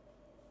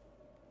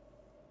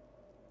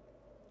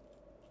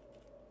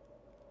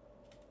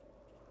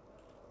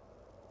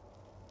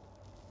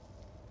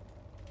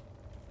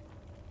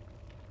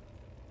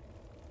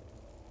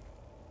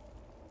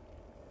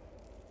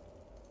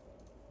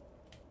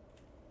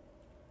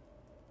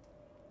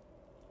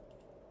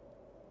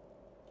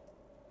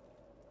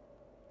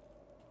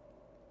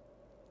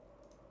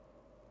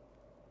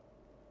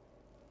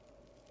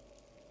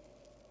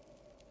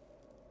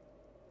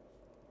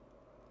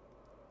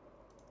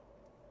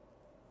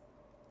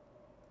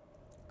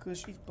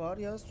 Kış, ilkbahar,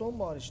 yaz,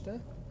 sonbahar işte.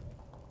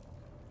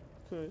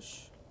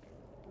 Kış.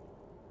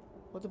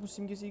 Hadi bu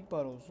simgesi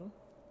ilkbahar olsun.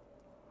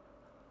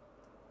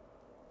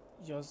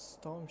 Yaz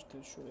tamam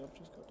işte şöyle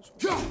yapacağız kardeşim.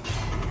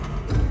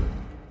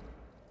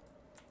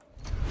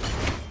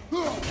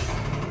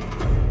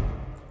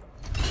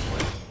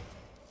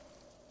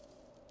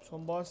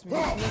 Sonbahar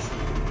simgesi ne?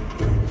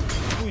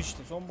 Bu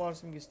işte sonbahar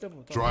simgesi de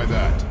bu. Tamam. Try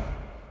that.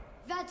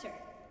 Vetter,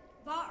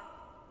 Var,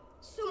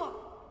 Sumar,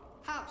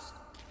 Haust.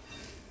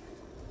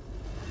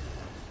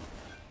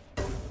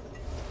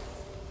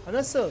 Ha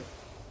nasıl?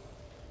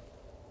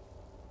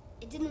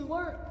 It didn't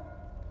work,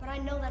 but I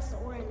know that's the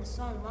order in the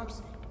song Mom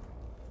sang.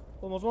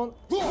 Oğlum o zaman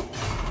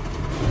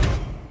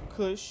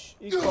kış,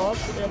 ilkbahar,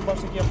 şu en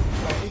baştaki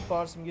yaptığımız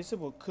ilkbahar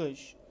simgesi bu.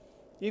 Kış,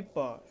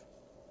 ilkbahar,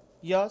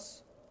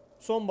 yaz,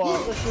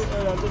 sonbahar da şu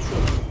herhalde şu.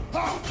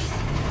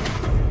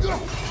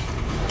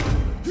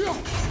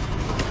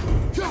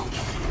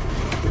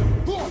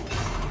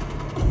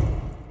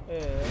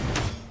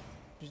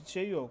 Bir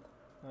şey yok.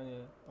 Hani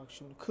bak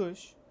şimdi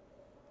kış,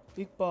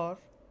 ilkbahar,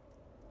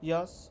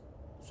 yaz,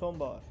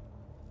 sonbahar.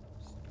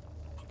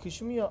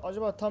 Kış mı ya?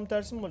 Acaba tam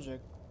tersi mi olacak?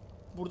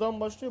 Buradan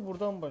başlıyor,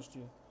 buradan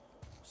başlıyor.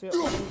 Yoksa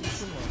bir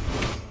düşün var.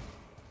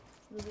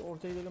 Şöyle bir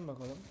ortaya gidelim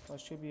bakalım.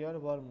 Başka bir yer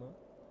var mı?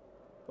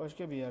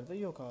 Başka bir yerde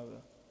yok abi.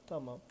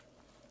 Tamam.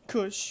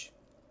 Kış.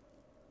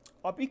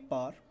 Abi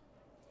ilkbahar.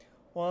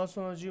 Ondan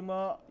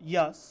sonracığıma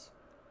yaz.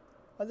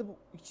 Hadi bu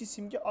iki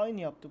simge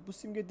aynı yaptı. Bu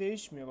simge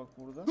değişmiyor bak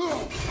burada.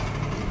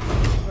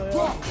 Burada yaz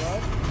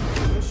var.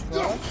 Kış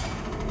var.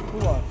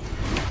 Bu var.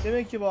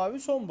 Demek ki bu abi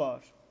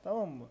sonbahar.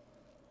 Tamam mı?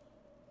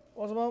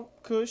 O zaman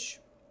kış.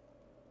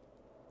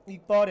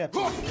 İlkbahar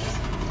yapacağız.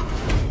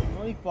 O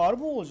zaman ilkbahar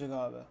bu olacak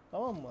abi.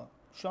 Tamam mı?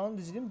 Şu an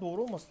dizilim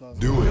doğru olması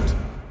lazım. Do it.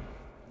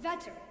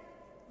 Vetter,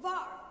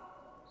 Var,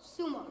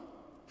 Sumar,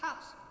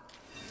 Haust.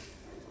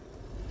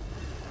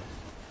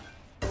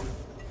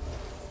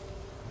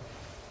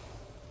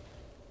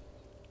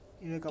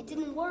 Yine It kapı.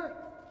 didn't work,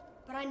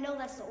 but I know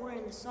that's the order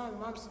in the song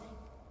Mom sang.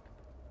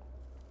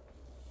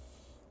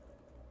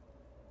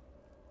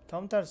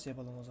 Tam tersi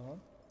yapalım o zaman.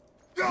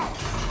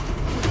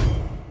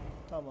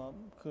 Tamam.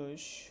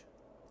 Kış.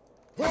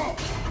 Var.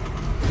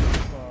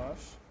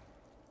 Yaz.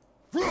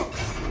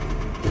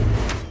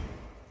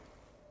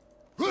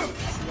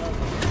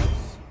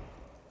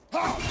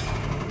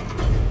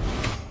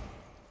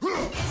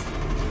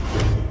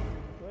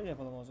 Böyle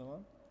yapalım o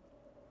zaman.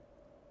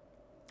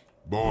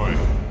 Boy.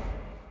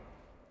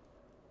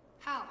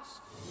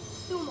 Haust,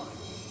 Sumar,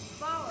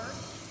 Bauer,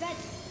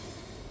 Vetter.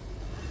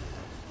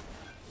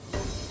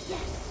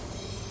 Yes!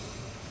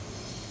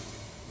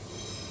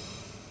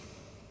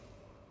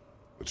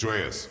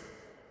 Atreus,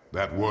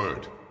 that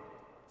word.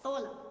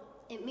 Thola.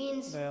 It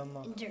means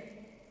Dayanma. endure.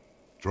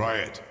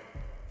 Try it.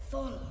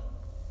 Thola.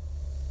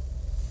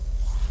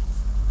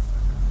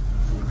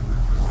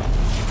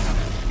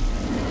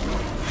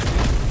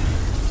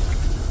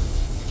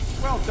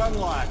 Well done,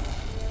 lad.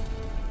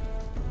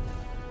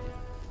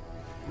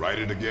 Write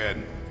it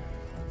again.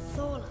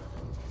 Thola.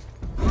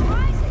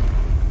 Rising!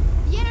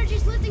 The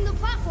energy's lifting the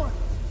platform.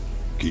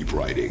 Keep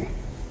writing.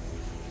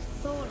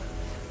 Thola.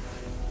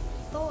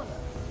 Thola.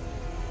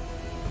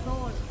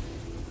 Thola.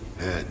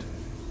 Head,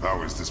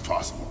 how is this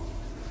possible?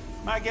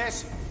 My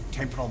guess?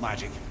 Temporal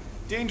magic.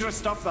 Dangerous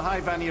stuff the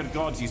High Vanir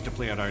gods used to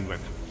play around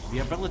with. The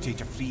ability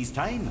to freeze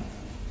time.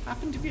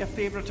 Happened to be a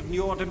favorite of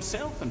Njord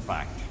himself, in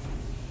fact.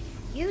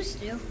 Used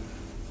to.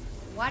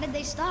 Why did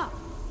they stop?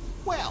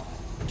 Well,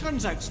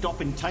 turns out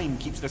stopping time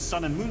keeps the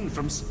sun and moon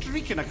from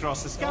streaking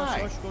across the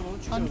sky.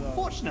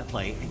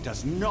 Unfortunately, it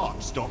does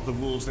not stop the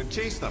wolves that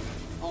chase them,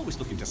 always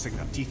looking to sink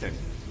their teeth in.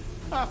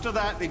 After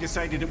that, they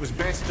decided it was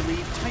best to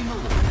leave time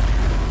alone.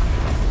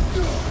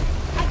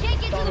 I can't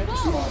get to the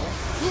ball!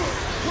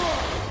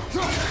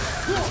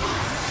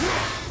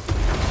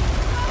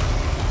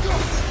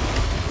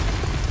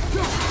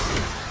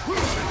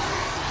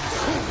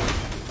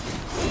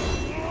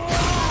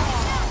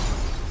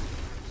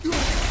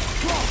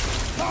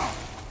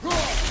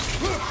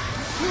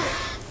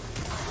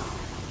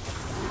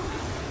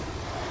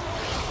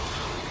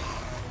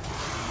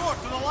 More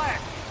to the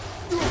left!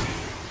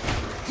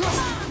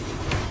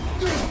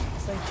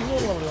 Sen kimi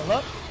olmalıyorsun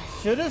lan?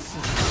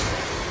 Şerefsiz.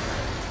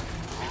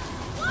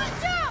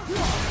 Watch out!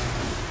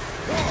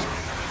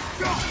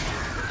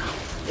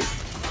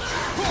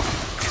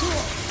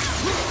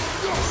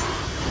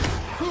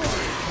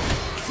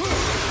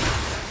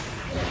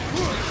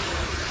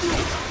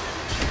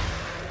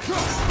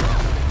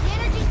 The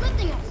energy's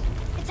lifting us.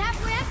 It's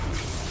halfway up.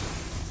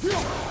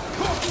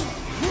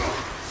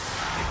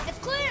 It's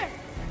clear.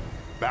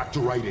 Back to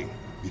writing,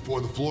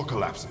 before the floor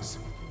collapses.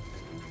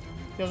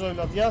 Yaz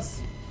evlat yaz.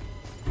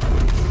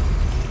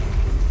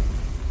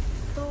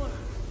 Thola.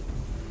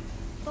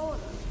 Thola.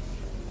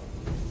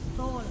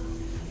 Thola.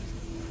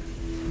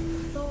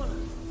 Thola.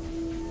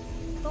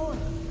 Thola.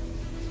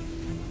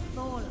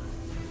 Thola.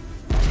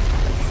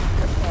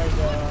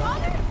 Hayda.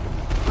 Father?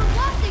 We're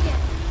blocked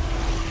again.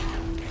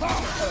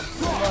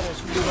 Sizin var ya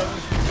şimdi ben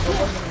şimdi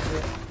babanınızı.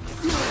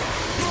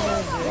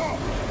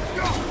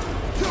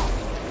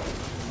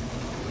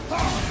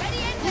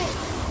 Ready and go.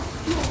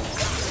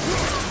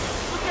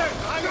 Look out!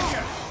 I'm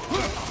here!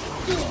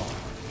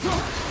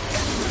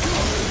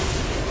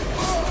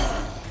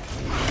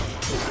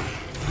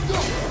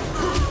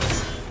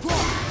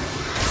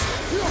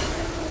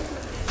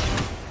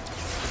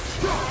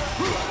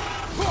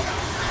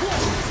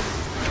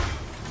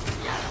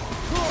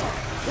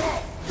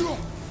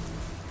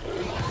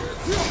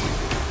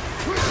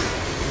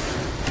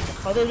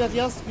 Hadi evlat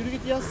yaz. Yürü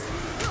git yaz.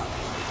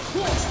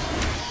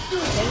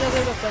 Sen yaz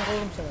evlat ben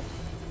korurum seni.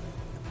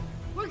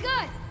 We're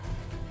good.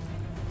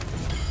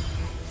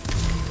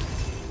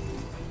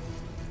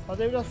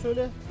 Hadi evlat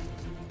söyle.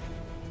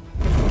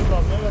 Koşmamız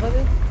lazım evlat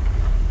hadi.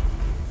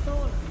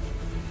 Thola.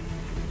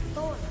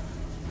 Thola.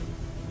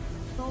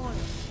 Thola.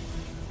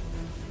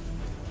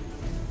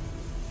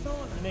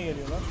 Thola. Yine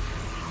geliyorlar.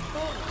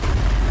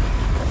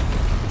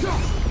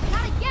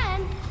 Not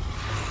again.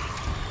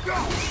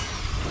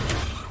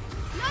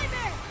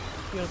 Nightmare.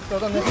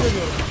 Yaratıklardan nefret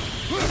ediyorum.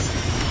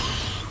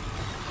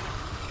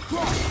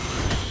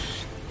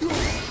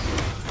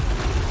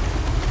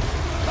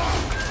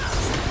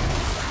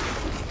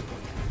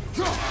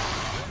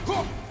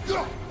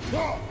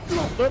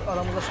 Dur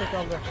aramızda şey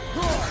kaldı. A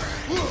lot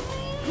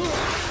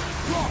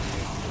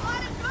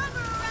of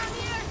cover around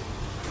here.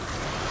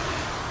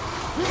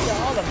 Ya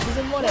oğlum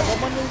bizim var ya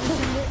babaannenin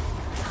şimdi.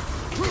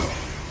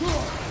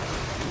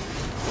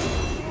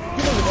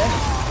 Güle güle.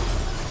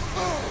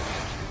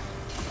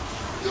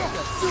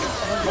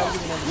 Adam geldi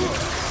yine.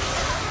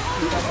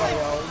 Bir tane var ya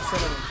onu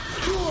severim.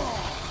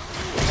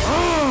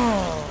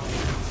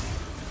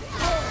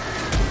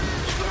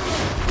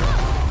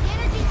 The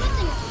energy's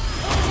lifting us.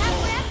 It's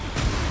halfway up.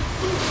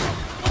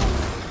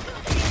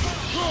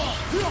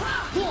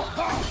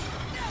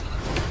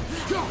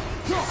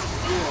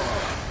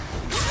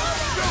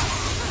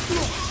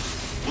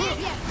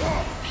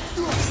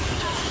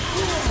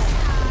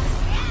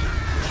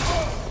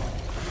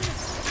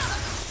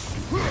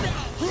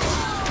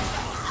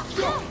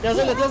 Yaz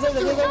evlat yaz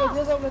evlat yaz evlat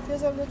yaz evlat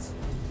yaz evlat.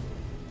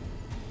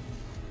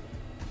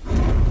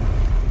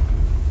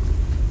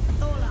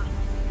 Thola.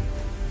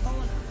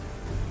 Thola.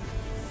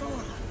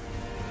 Thola.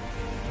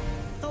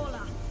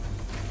 Thola.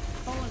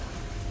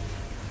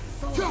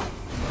 Thola.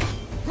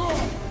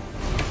 Thola.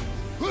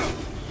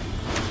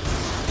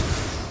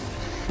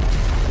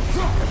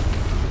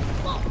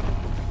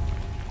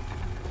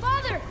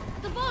 Father!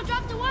 The ball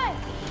dropped away!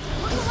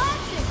 We're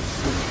collapsing!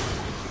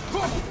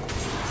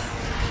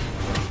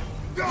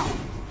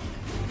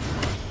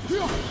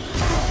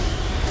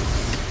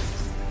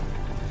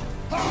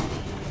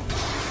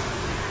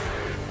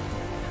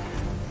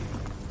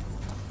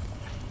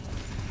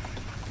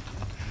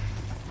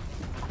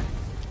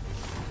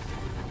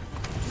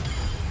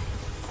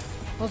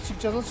 Nasıl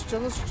çıkacağız nasıl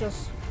çıkacağız nasıl çıkacağız?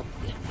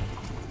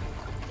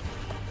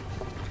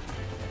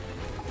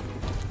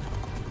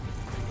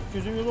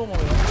 Gözüm yolu olmalı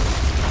ya.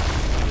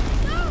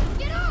 No!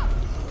 Get up!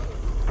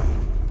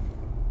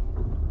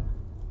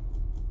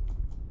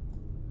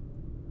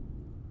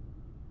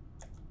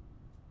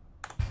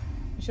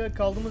 İnşallah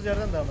kaldığımız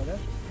yerden devam eder.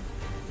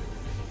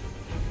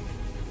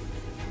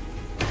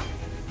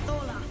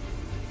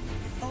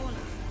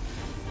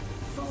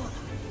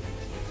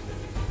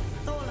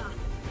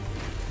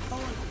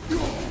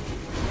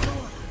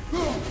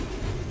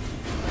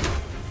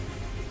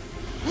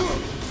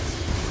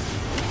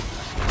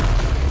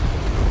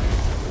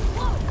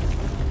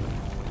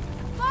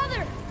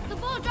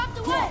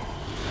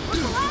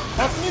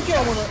 Bakmıyor ki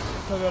amına.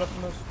 Tabii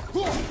yaratmaz.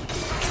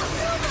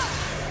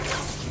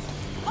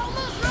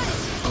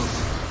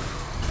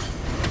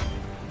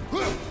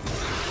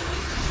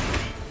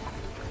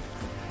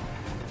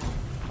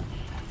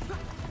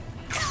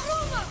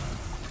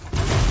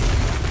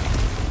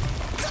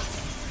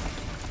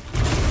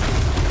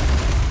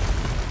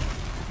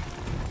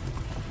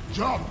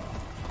 Jump!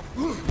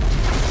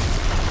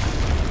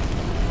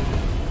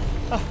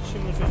 Hah,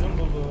 şimdi çözüm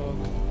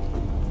bulduk.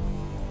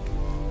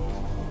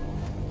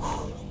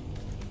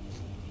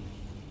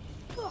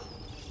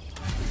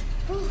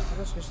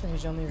 Gerçekten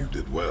heyecanlıyım. You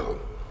did well.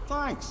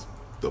 Thanks.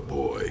 The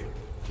boy.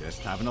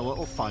 Just having a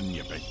little fun,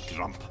 you big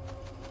grump.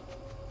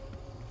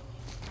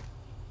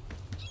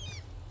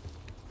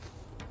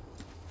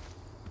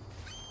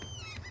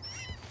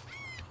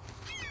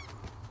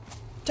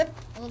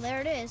 Well,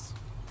 there it is.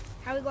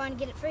 How are we going to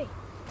get it free?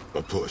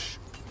 A push.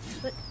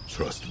 But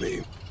Trust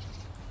me.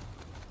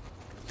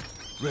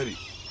 Ready.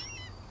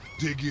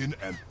 Dig in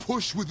and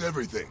push with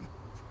everything.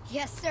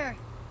 yes, sir.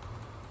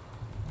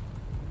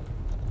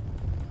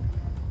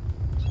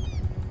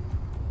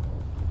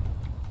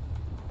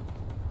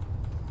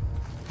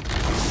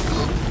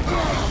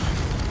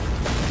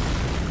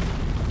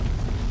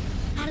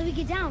 How do we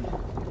get down?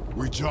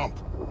 We jump.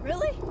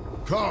 Really?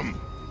 Come.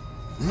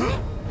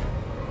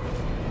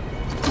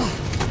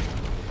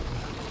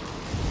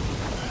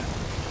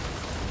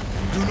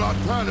 Do not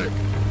panic.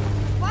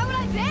 Why would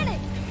I panic?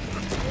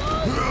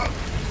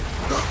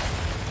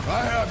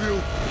 I have you.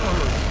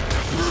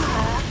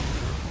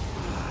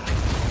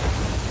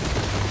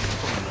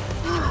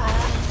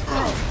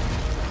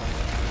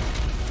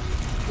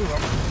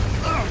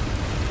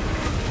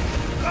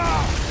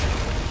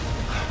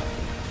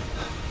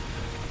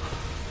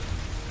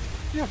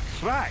 You're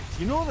cracked,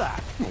 you know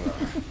that?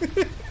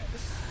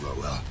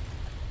 Well.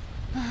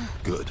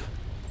 Good.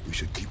 We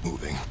should keep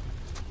moving.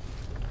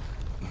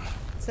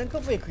 Sen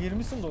kafayı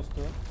kıyırmışsın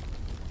dostum.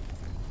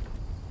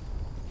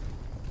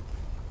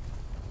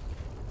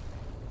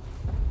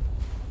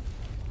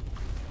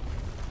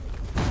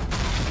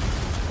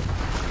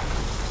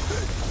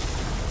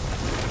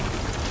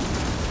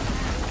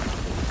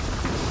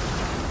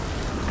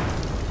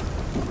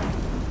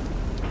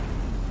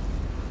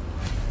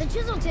 The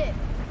chisel tip.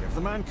 Give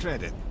the man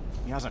credit.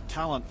 He has a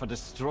talent for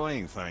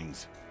destroying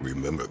things.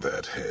 Remember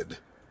that head.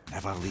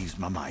 Never leaves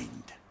my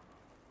mind.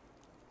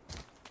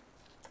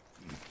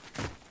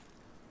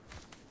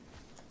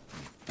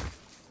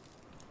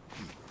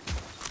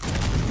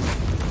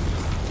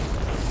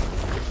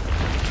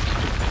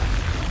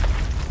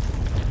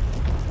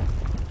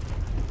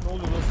 Ne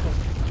oluyor dostum?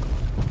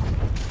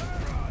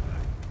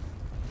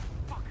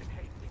 Fucking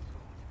hate these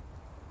fools.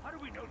 How do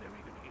we know they're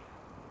even here?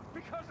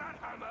 Because that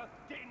hammer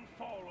didn't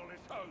fall on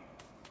its own.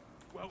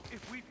 Well,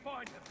 if we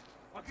find them,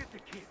 I'll get the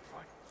kid,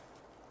 right?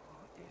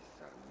 What is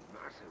the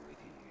matter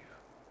with you?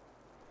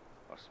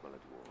 I smell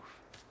a dwarf.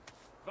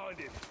 Find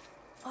him.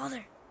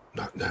 Father.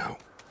 Not now.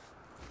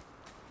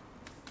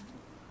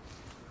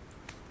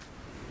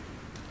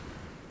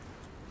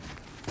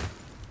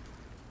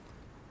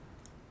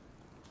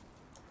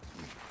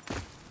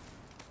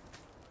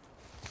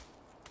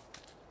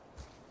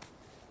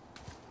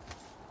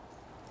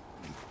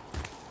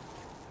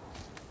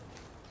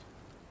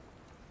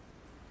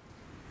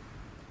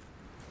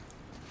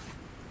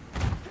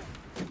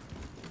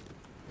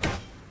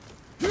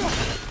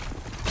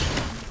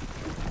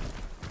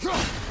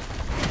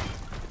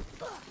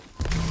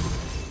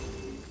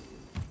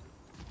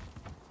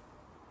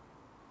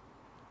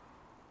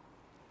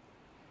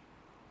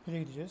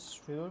 Nereye gideceğiz?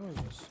 Şuraya doğru mu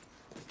gideceğiz?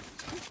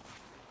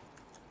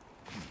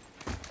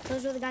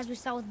 Those are the guys we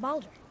saw with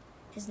Baldur.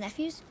 His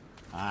nephews?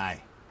 Aye.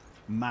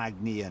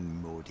 Magni and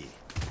Modi.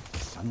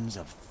 Sons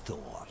of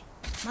Thor.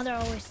 Mother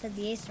always said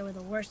the Aesir were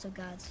the worst of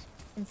gods,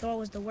 and Thor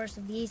was the worst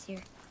of the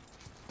Aesir.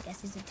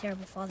 Guess he's a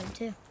terrible father,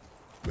 too.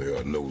 They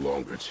are no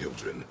longer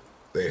children.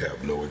 They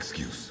have no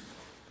excuse.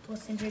 Will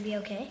Sindri be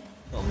okay?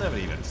 They'll never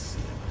even see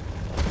it.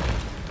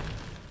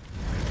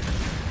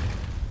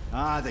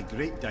 Ah, the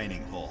great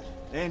dining hall.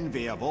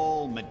 Envy of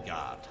all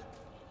Midgard.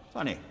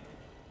 Funny,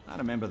 I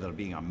remember there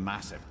being a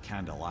massive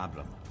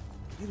candelabrum.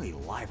 Really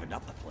livened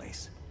up the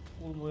place.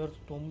 Oğlum o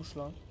yaratık donmuş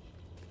lan.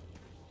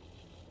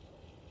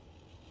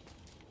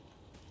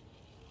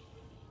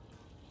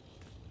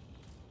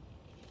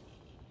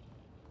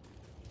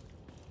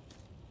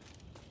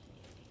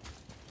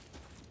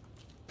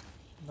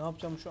 Ne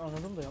yapacağım şu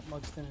anladım da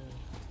yapmak istemiyorum.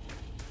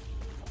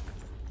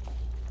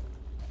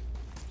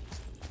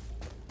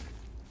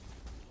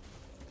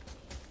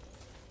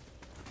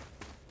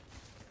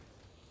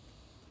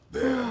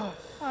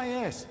 Ah,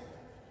 yes.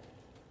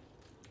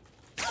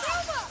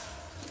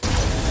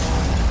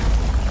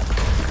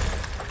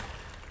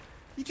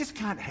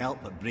 can't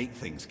help but break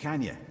things,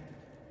 can you?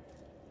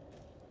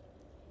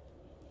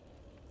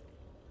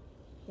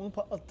 Onu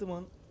patlattığım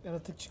an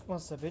yaratık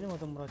çıkmazsa benim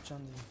adım Muratcan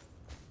değil.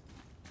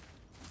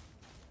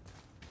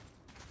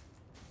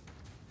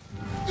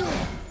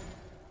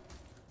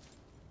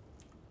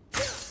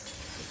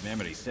 If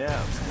memory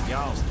serves, the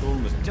Jarl's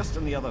throne was just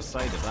on the other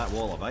side of that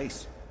wall of ice.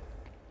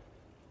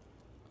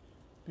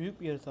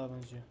 Büyük bir yaratığa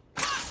benziyor.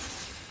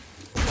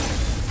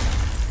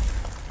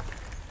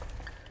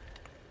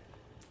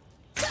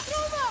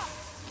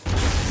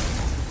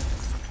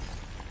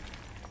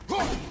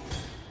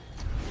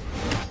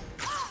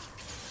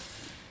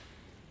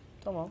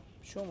 Tamam,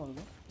 bir şey olmadı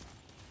bu.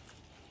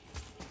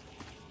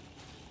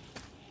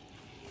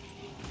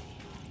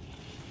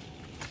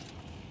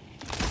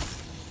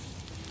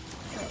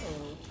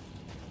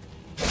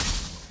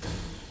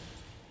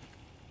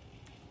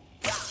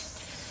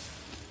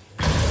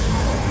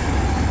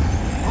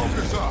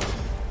 Focus up!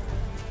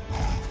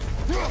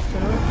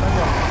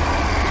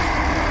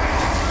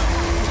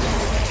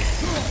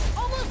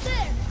 Almost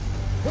there!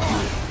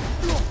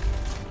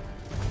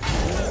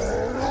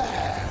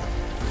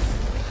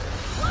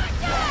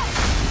 Watch out!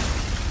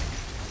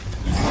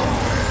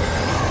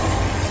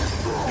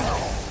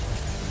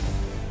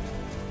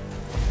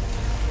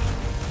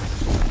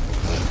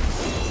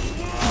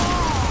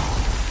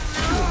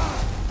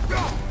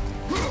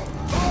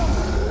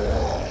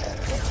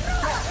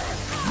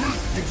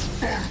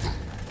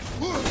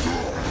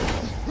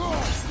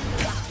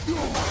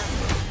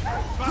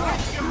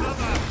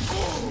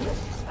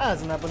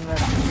 Ağzına bunu ver.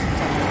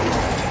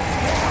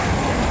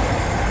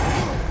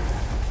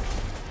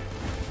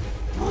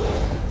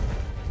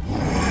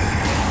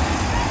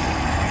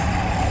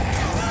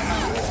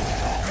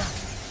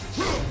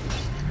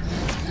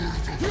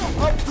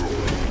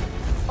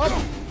 Hop.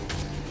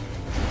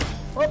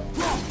 Hop.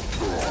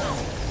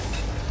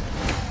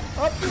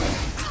 Hop.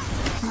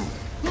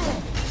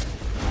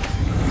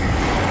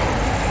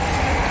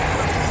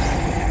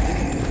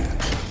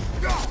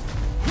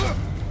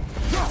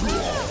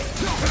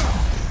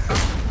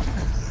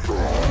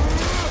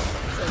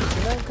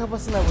 Sen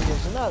kafasına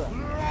vuruyorsun adam.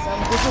 Sen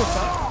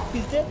vurursan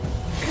biz de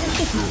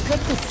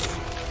kırkız.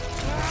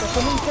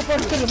 Kafanı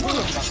kopartırım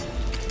oğlum bak.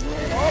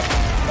 Hop.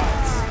 Bak.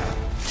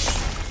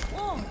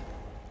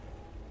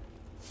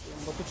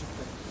 Boku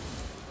çıktı.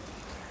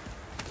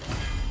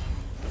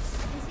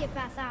 I see a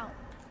path out,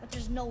 but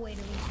there's no way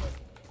to reach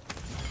it.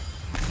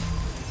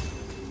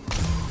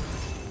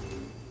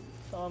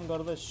 Tamam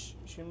kardeş.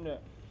 Şimdi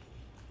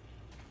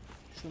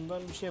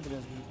şundan bir şey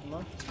yapacağız büyük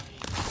ihtimal.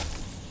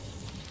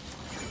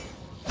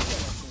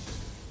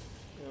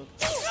 Yok.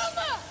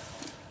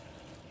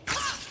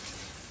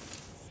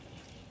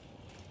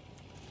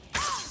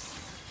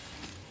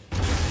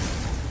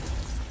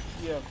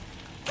 Yok.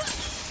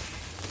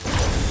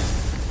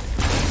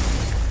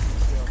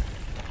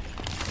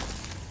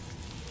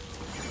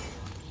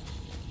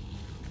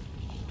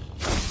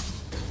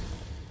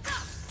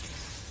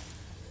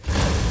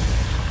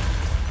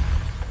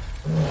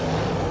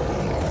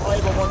 Ay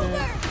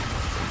babanı.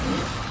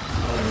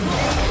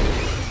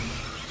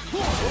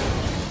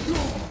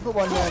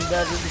 Babanın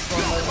derdi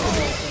düşmanlarına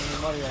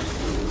olsun var ya.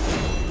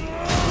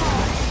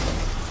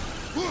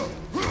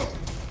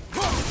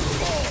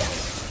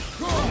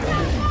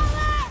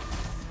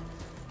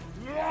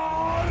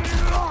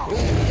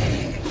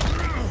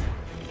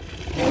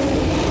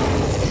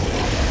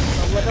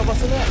 Salla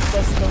kafasını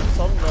bastım,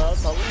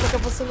 salla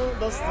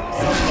kafasını bastım,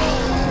 salla.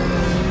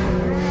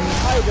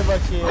 Haydi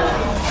bakayım.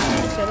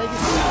 Şene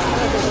gitsin.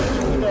 Hadi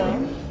bakayım bir daha.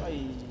 Ay.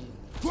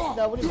 Bir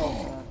daha vurayım oğlum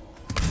sana.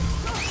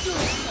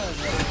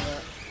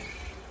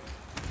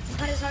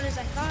 Not as hard as I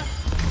thought.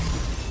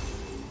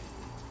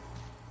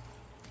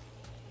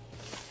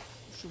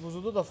 Şu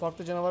buzulda da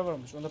farklı canavar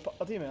varmış. Onu da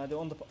patlatayım mı? Hadi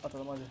onu da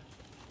patlatalım hadi.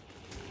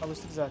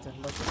 Alıştık zaten.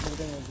 Başka bir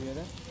gidemiyoruz bir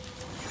yere.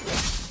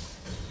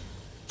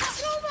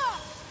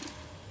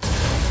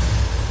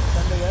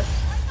 Sen de gel.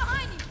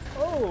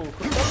 Oo,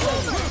 kurtar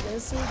geldi. En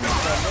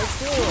sevdiğimden. Let's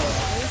go.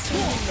 En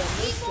sevdiğimden.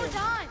 Need Let's more go.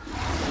 time.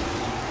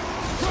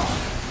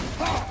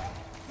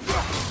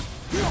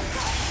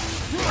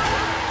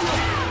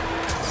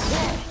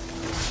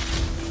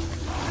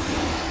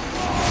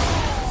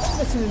 Ben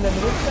de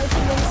sinirlenirim. Sen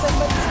sinirlenirsen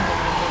ben de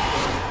sinirlenirim.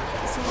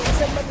 Sen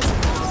sinirlenirsen ben de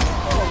sinirlenirim.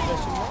 Ne olacak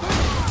şimdi?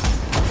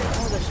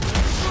 Ne olacak şimdi?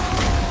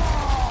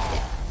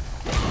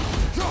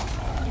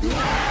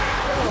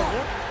 Ne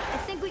olacak? I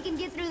think we can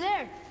get through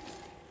there.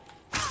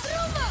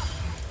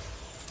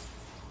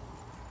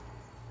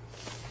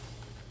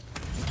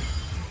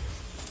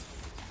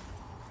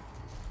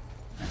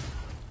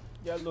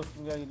 Gel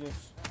dostum gel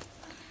gidiyoruz.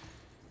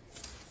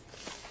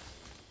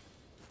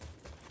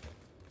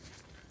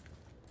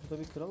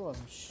 Burada bir kral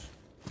varmış.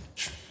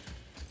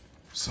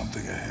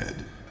 Something ahead.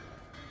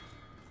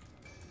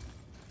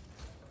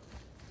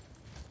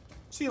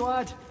 See,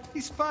 lad,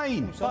 he's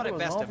fine. Thought it Ne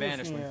best to yapıyorsun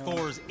vanish when ya?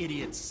 Thor's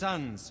idiot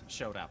sons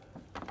showed up.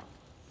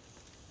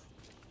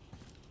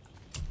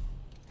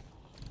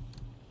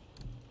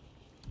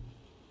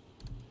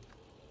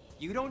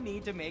 You don't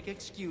need to make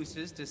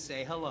excuses to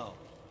say hello.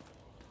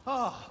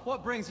 Oh,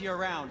 what brings you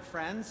around,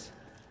 friends?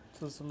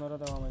 Tılsımlara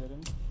devam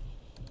edelim.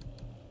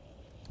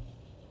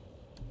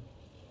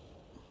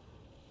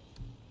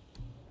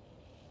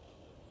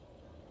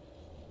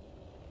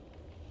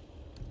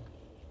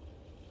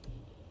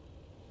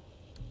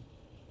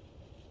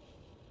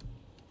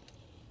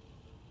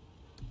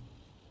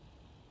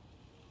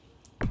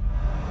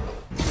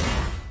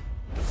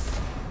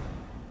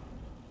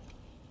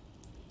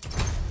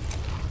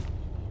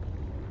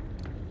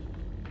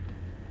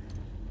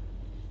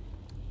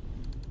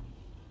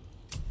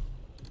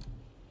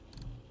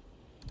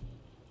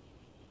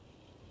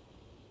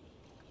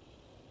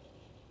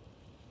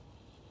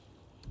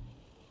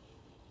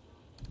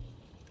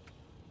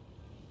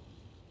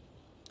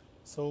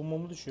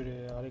 Savunmamı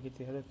düşürüyor ya,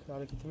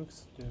 hareketimi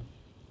kısıtlıyor.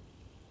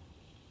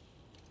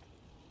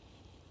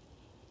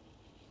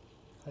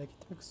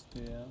 Hareketimi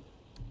kısıtlıyor ya.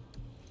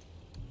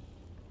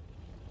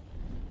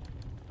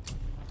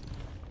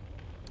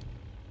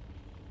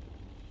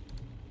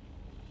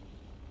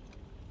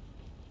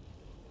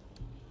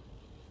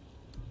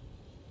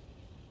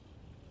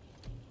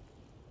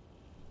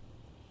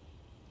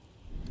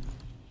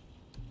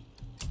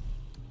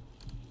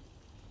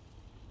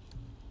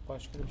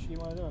 Başka bir şey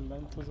ima edemem.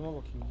 Ben çocuğuma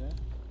bakayım da.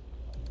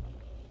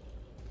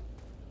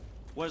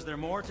 Was there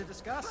more to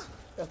discuss?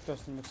 Yat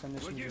dostum bak sen de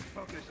Will şimdi. you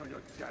focus on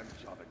your damn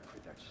job and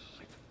quit that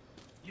shit?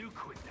 You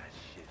quit that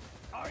shit.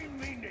 I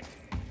mean it.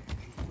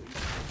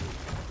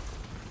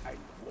 And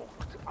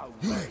walked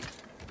away.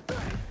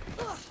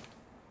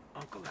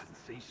 Uncle hasn't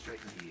seen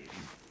straight in years.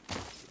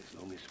 As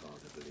long as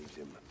father believes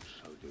him,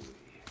 so do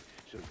we.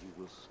 So you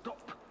will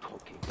stop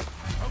talking.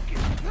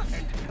 Focus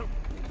and help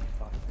me,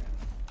 father.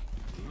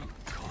 You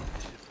can't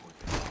disappoint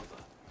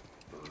father.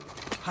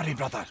 Hurry,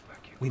 brother.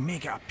 We may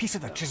get a piece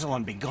of the chisel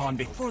and be gone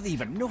before they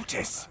even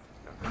notice.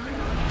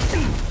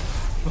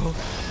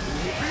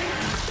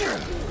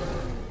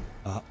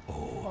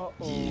 Uh-oh.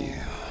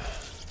 Yeah.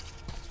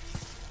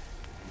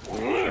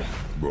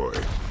 Boy.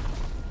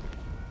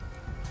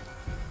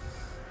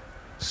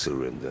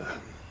 Surrender.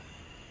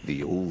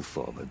 The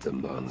All-Father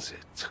demands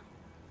it.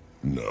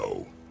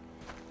 No.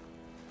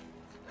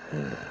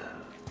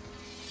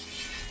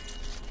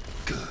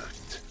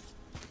 Good.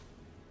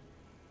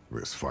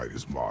 This fight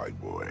is mine,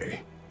 boy.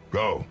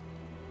 Go.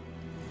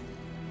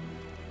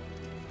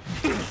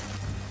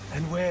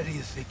 And where do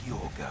you think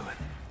you're going?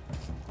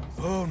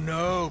 Oh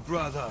no,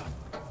 brother.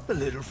 The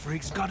little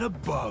freak's got a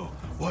bow.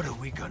 What are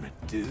we gonna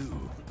do?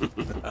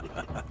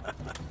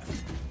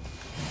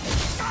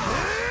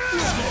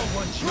 Small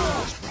one's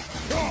yours,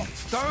 brother.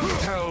 Don't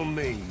tell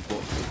me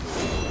what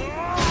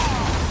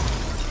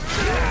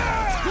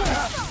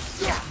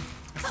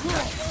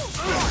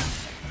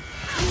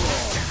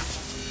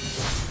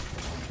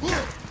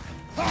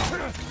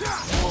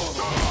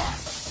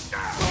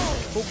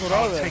Çok zor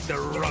abi. Take the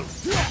rope.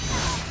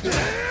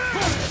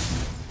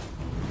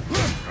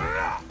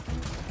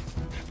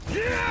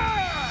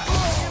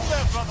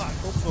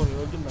 Çok zor ya,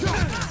 öldüm ben.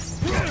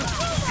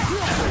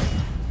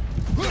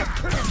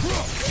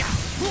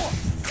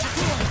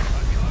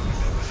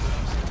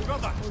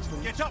 Brother,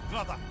 get up,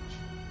 brother.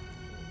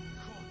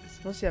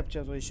 Nasıl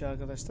yapacağız o işi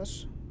arkadaşlar?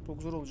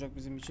 Çok zor olacak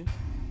bizim için.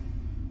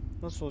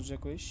 Nasıl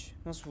olacak o iş?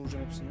 Nasıl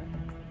vuracağım hepsini?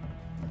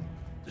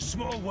 The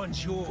small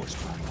one's yours,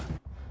 brother.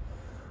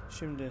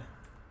 Şimdi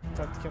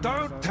taktik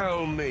yapmamız Don't lazım.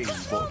 tell me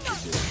what to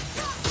do.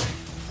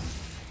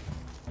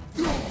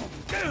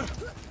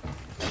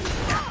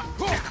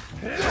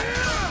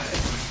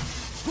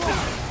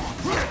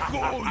 Go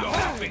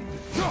laughing.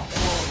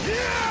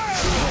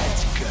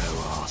 Let's go,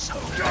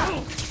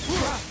 asshole.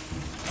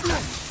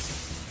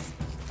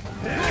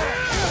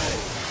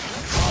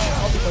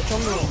 Abi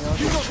kaçamıyorum ya.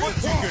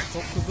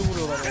 Çok hızlı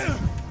vuruyorlar ya.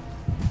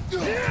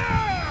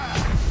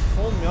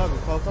 Olmuyor abi.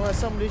 Kalkan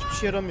açsam bile hiçbir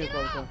şey yaramıyor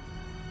kalkan.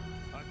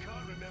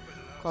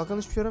 Kalkan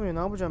hiçbir şey yaramıyor. Ne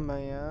yapacağım ben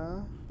ya?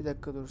 Bir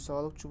dakika dur.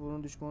 Sağlık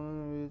çubuğunun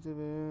düşmanının üyeti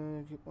ve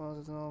ekipman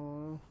satın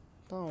al.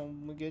 Tamam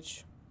mı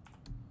geç.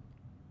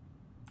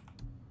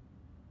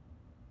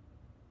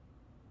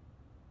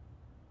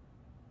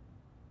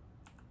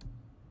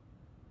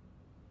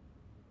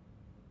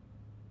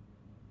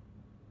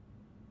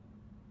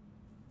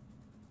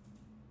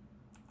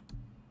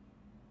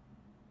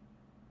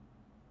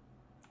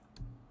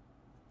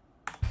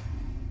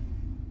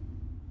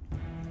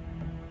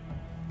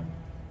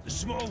 The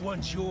small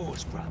one's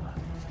yours, brother.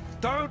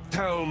 Don't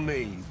tell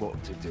me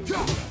what to do.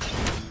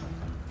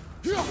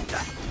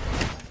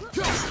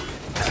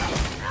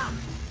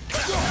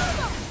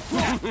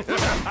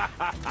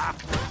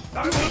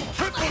 I will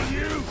triple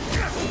you.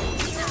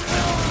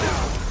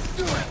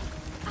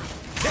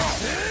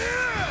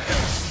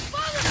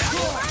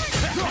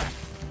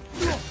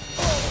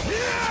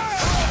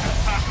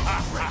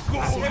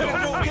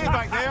 Okay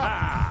back there.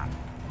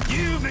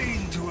 You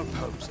mean to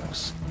oppose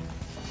us?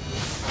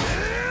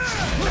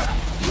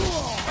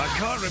 I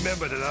can't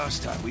remember the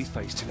last time we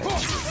faced an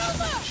actual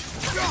challenge.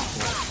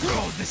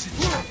 Oh, this is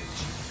challenge.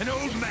 An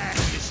old man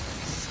is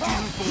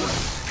still born.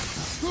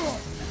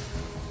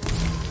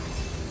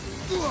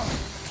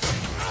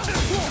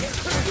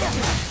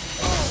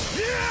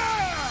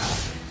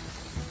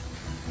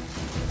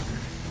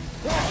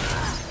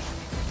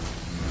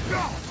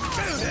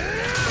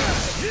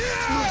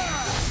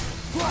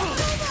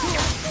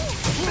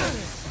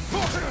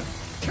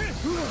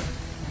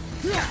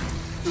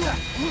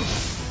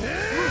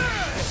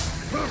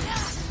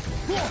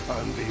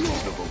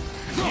 Unbelievable.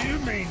 You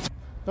mean...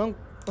 Lan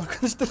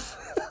arkadaşlar.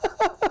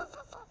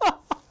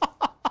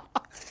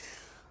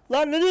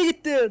 Lan nereye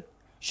gittin?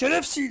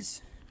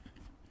 Şerefsiz.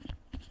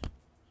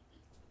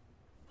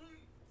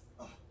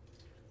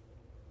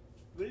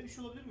 Böyle bir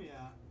şey olabilir mi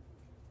ya?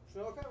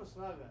 Şuna bakar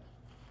mısın abi?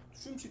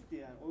 Tuşum çıktı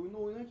yani. Oyunda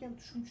oynarken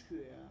tuşum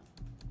çıkıyor ya.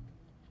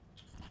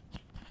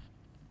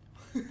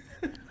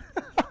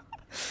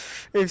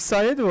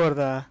 Efsaneydi bu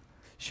arada.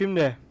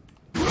 Şimdi.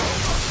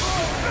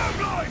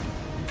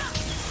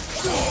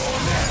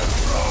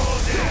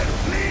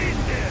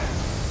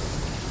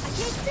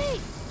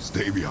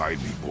 Stay behind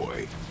me,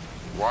 boy.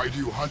 Why do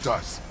you hunt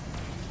us?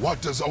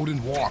 What does Odin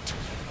want?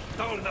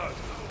 Don't know.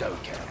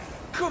 Don't care.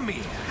 Come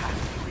here,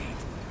 half-breed.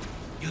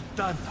 You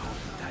don't know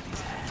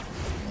Daddy's hand.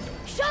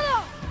 Shut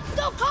up!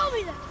 Don't call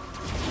me that!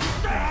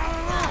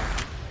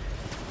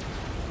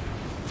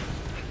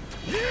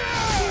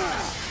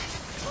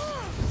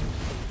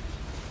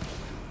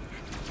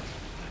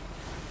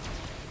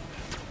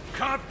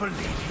 Can't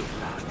believe you've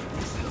lasted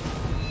this long.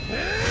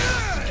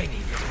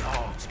 Skinny little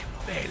arms can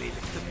barely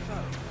lift the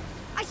boat.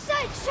 I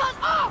said shut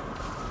up!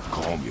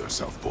 Calm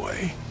yourself,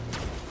 boy.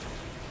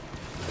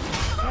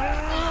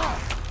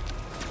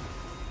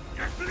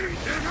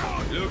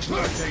 Looks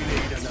like they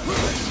need another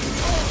lesson.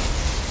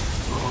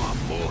 Oh,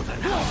 more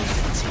than happy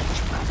to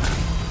teach, brother.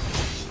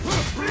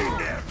 Bring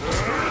them!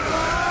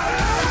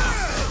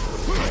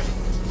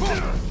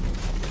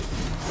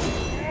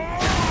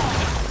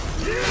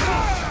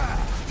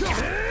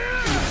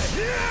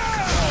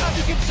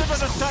 You consider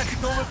the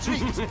tactical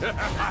retreat!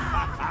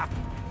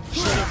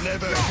 Should have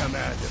never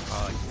commanded,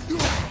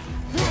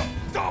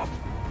 Stop!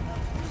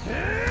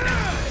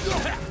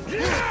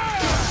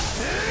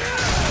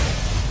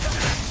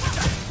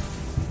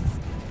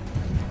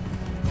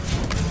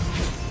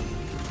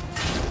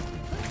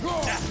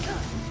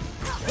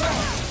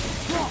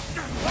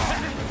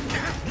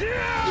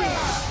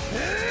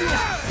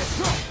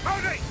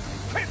 Howdy!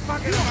 Quit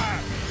fucking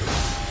around!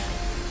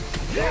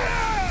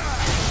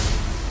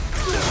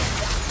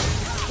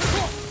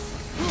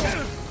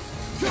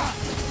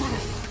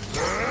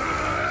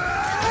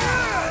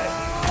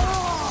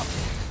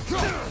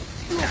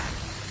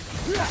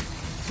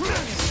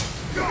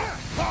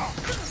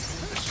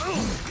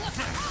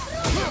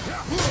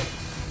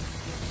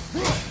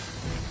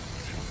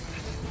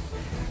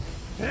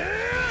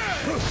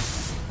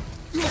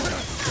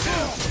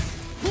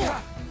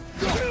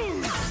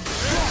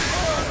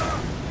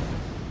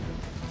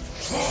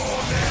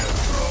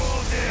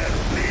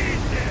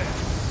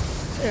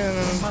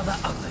 Mother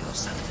ugly or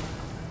something.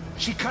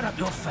 She cut up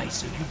your face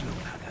so you'd look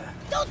like her.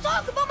 Don't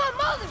talk about my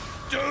mother!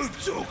 Don't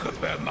talk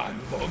about my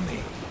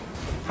mommy.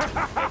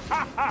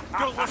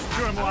 Don't listen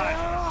to him, lad.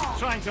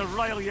 Trying to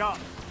rile you up.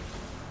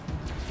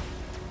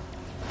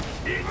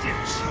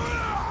 Idiots!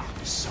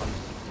 Son of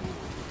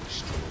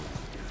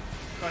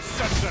the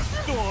sons of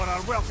Thor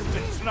are welcome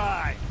to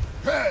try.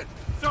 Head!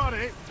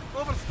 Sorry,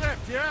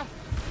 overstepped, yeah?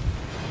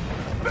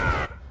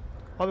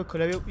 Abi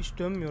klavye hiç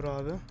dönmüyor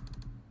abi.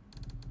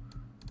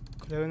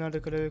 Klavye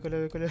nerede?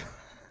 Klavye.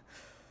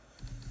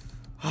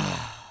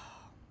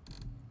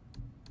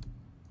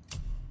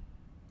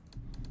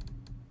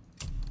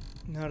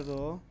 Nerede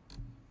o?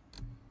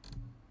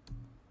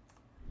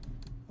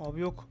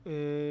 Abi yok.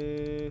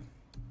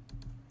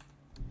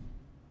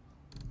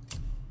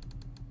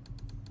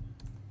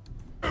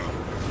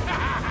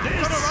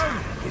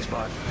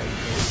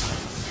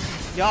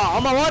 Ya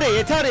ama var ya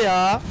yeter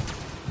ya.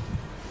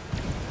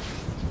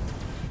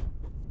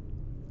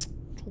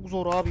 Çok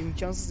zor abi,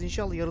 imkansız.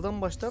 İnşallah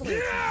yarıdan başlar da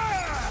yeter.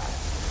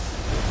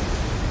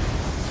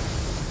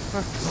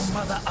 Your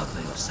mother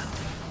ugly or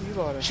something. İyi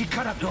bari. She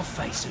cut up your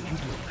face so you'd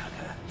look like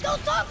her.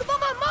 Don't talk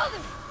about my mother!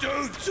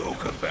 Don't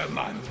talk about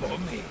my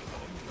mommy.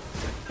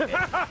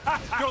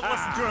 Don't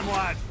listen to him,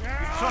 lad.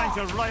 He's trying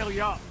to rile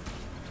you up.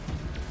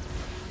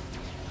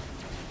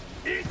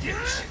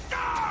 Idiots!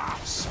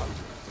 Son of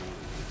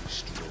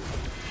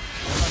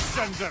the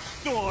sons of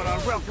Thor are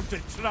welcome to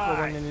try.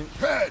 Babaannenin.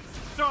 Head!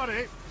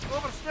 Sorry,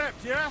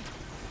 overstepped, yeah?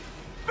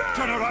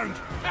 Turn around!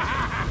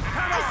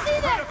 I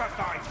see that!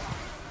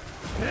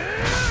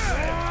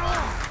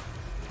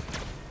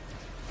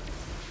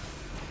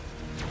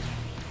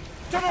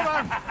 Turn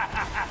around!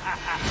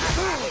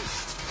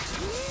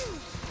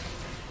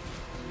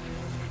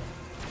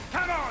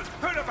 Come on,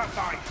 put up a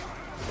fight!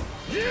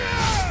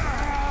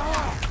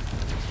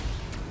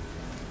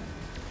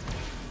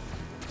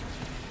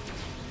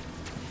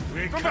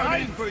 We're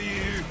coming for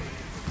you!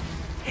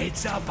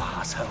 Heads up,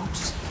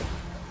 assholes!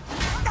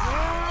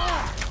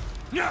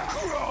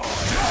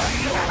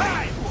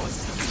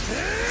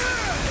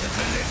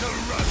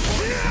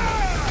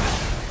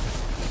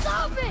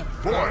 Stop it!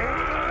 Boy!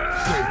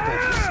 Stay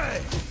focused.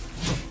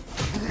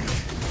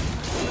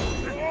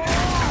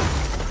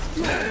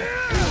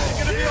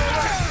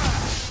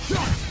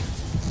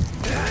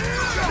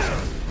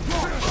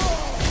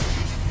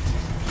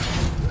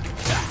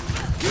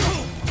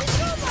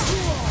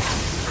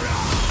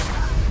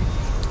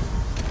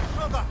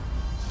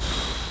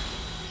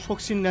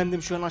 Çok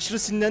sinirlendim şu an. Aşırı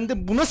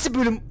sinirlendim. Bu nasıl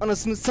bölüm?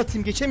 Anasını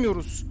satayım,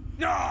 geçemiyoruz.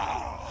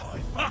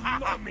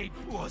 Mommy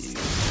was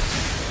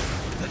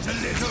that's a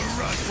little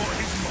run for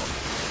his mother.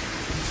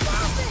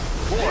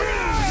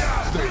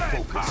 Stay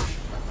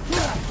focused.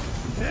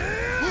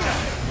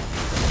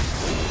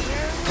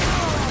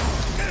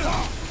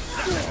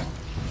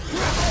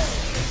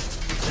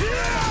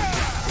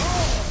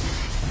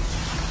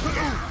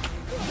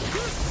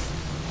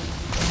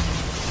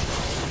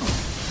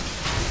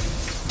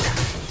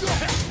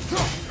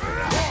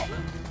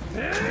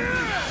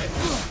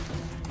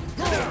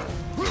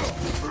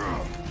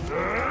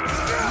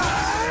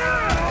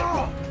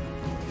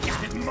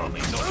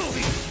 Mommy's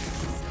ugly.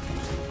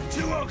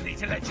 Too ugly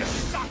to let you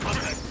stop on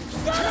it.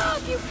 Shut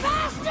up, you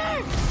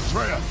bastard!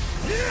 Freya!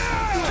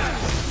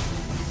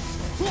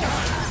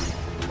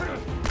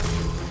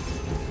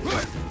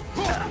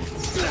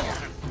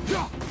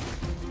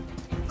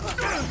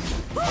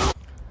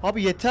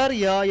 Abi yeter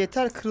ya,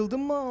 yeter. Kırıldın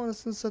mı?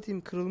 Anasını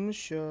satayım,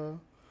 kırılmış ya.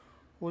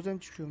 O yüzden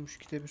çıkıyormuş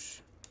ikide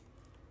bir.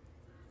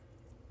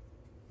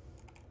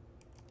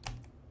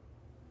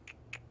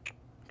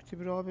 İkide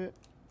bir abi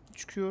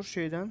çıkıyor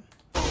şeyden.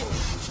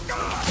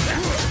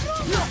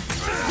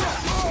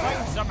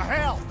 Some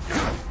hell!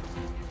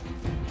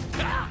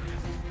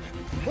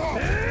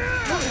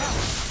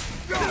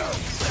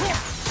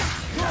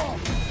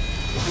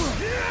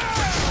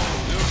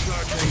 Looks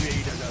like they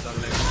need another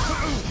lift.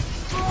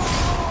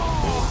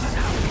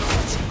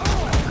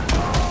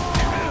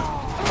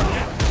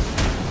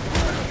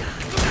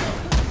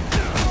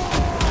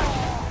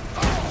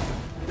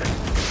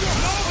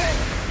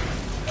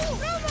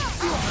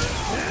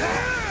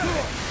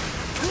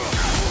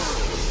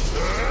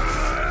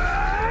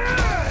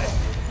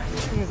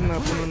 Bununla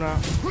bununla.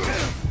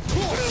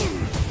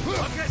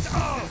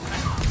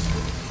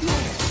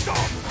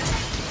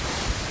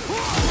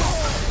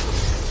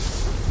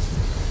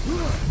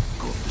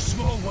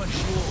 Small one,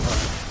 sure.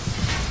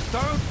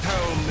 Don't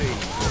tell me.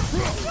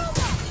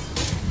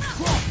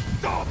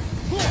 Stop!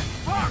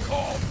 Fuck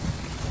off!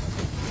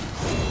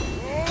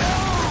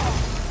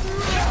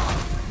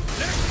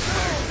 Let's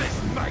finish this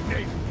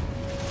magnet!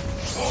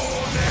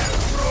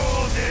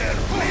 Throw there,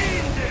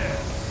 bleed there!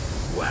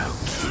 Well,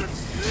 kids,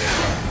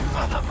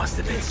 mother must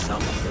have been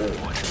some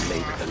whore to lay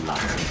with the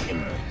last of him.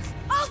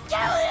 I'll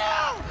kill you!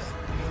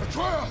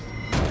 Freya!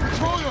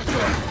 Control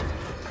yourself!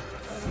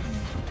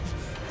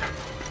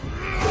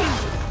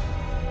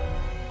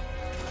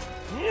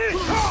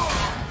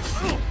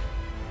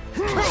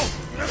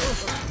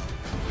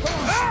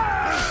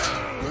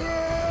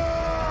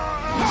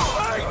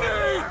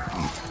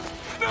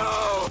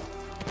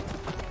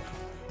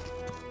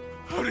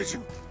 How did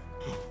you...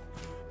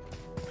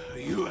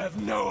 You have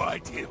no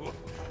idea.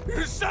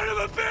 You son of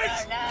a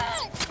bitch!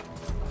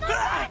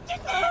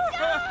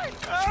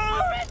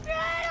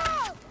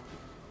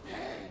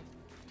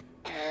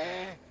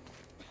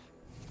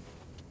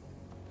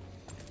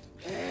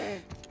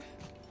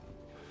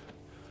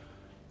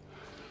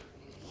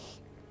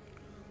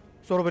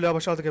 Zor bela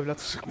başardık evlat.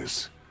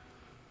 Sickness.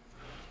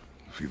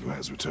 Fever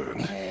has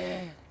returned.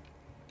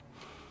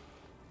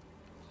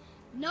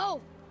 No!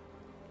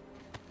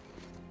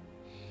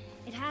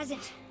 It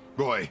hasn't.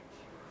 Roy,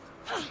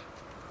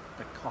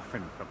 The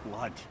coughing for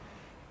blood.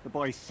 The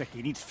boy's sick,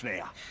 he needs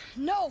Freya.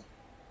 No!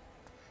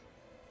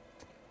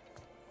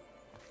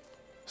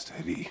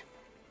 steady.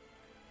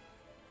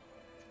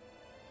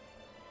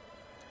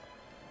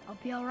 I'll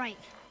be all right.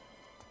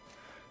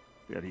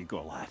 There you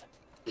go, lad.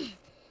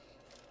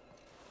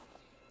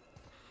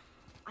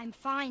 I'm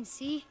fine,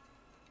 see?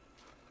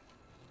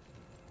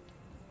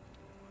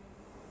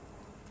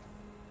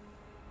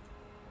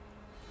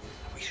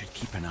 We should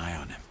keep an eye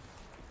on him.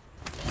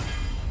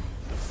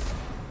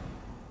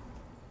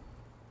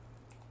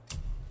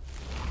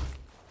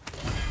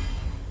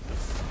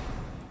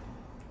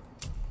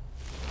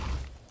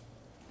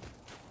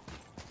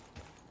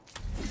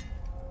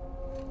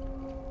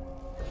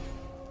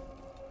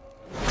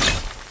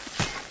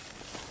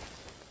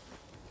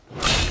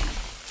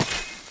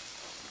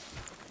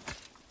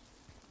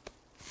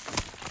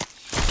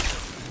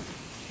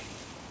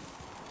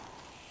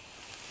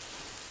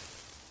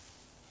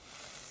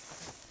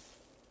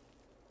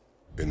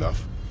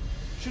 Enough?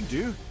 Should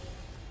do.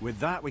 With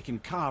that, we can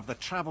carve the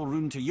travel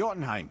rune to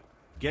Jotunheim.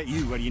 Get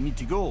you where you need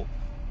to go.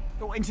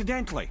 Oh,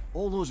 incidentally,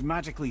 all those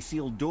magically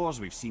sealed doors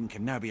we've seen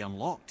can now be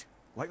unlocked.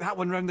 Like that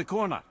one round the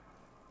corner.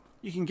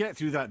 You can get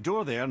through that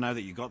door there now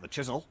that you got the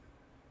chisel.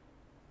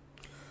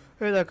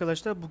 Evet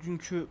arkadaşlar,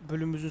 bugünkü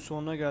bölümümüzün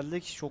sonuna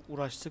geldik. Çok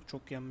uğraştık,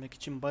 çok yenmek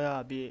için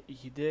bayağı bir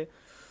iyiydi.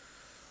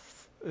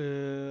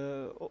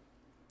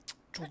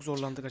 Çok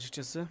zorlandık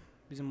açıkçası.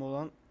 Bizim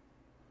olan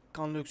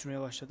kanlı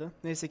öksürmeye başladı.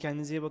 Neyse,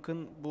 kendinize iyi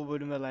bakın. Bu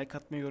bölüme like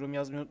atmayı, yorum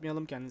yazmayı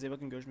unutmayalım. Kendinize iyi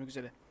bakın. Görüşmek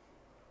üzere.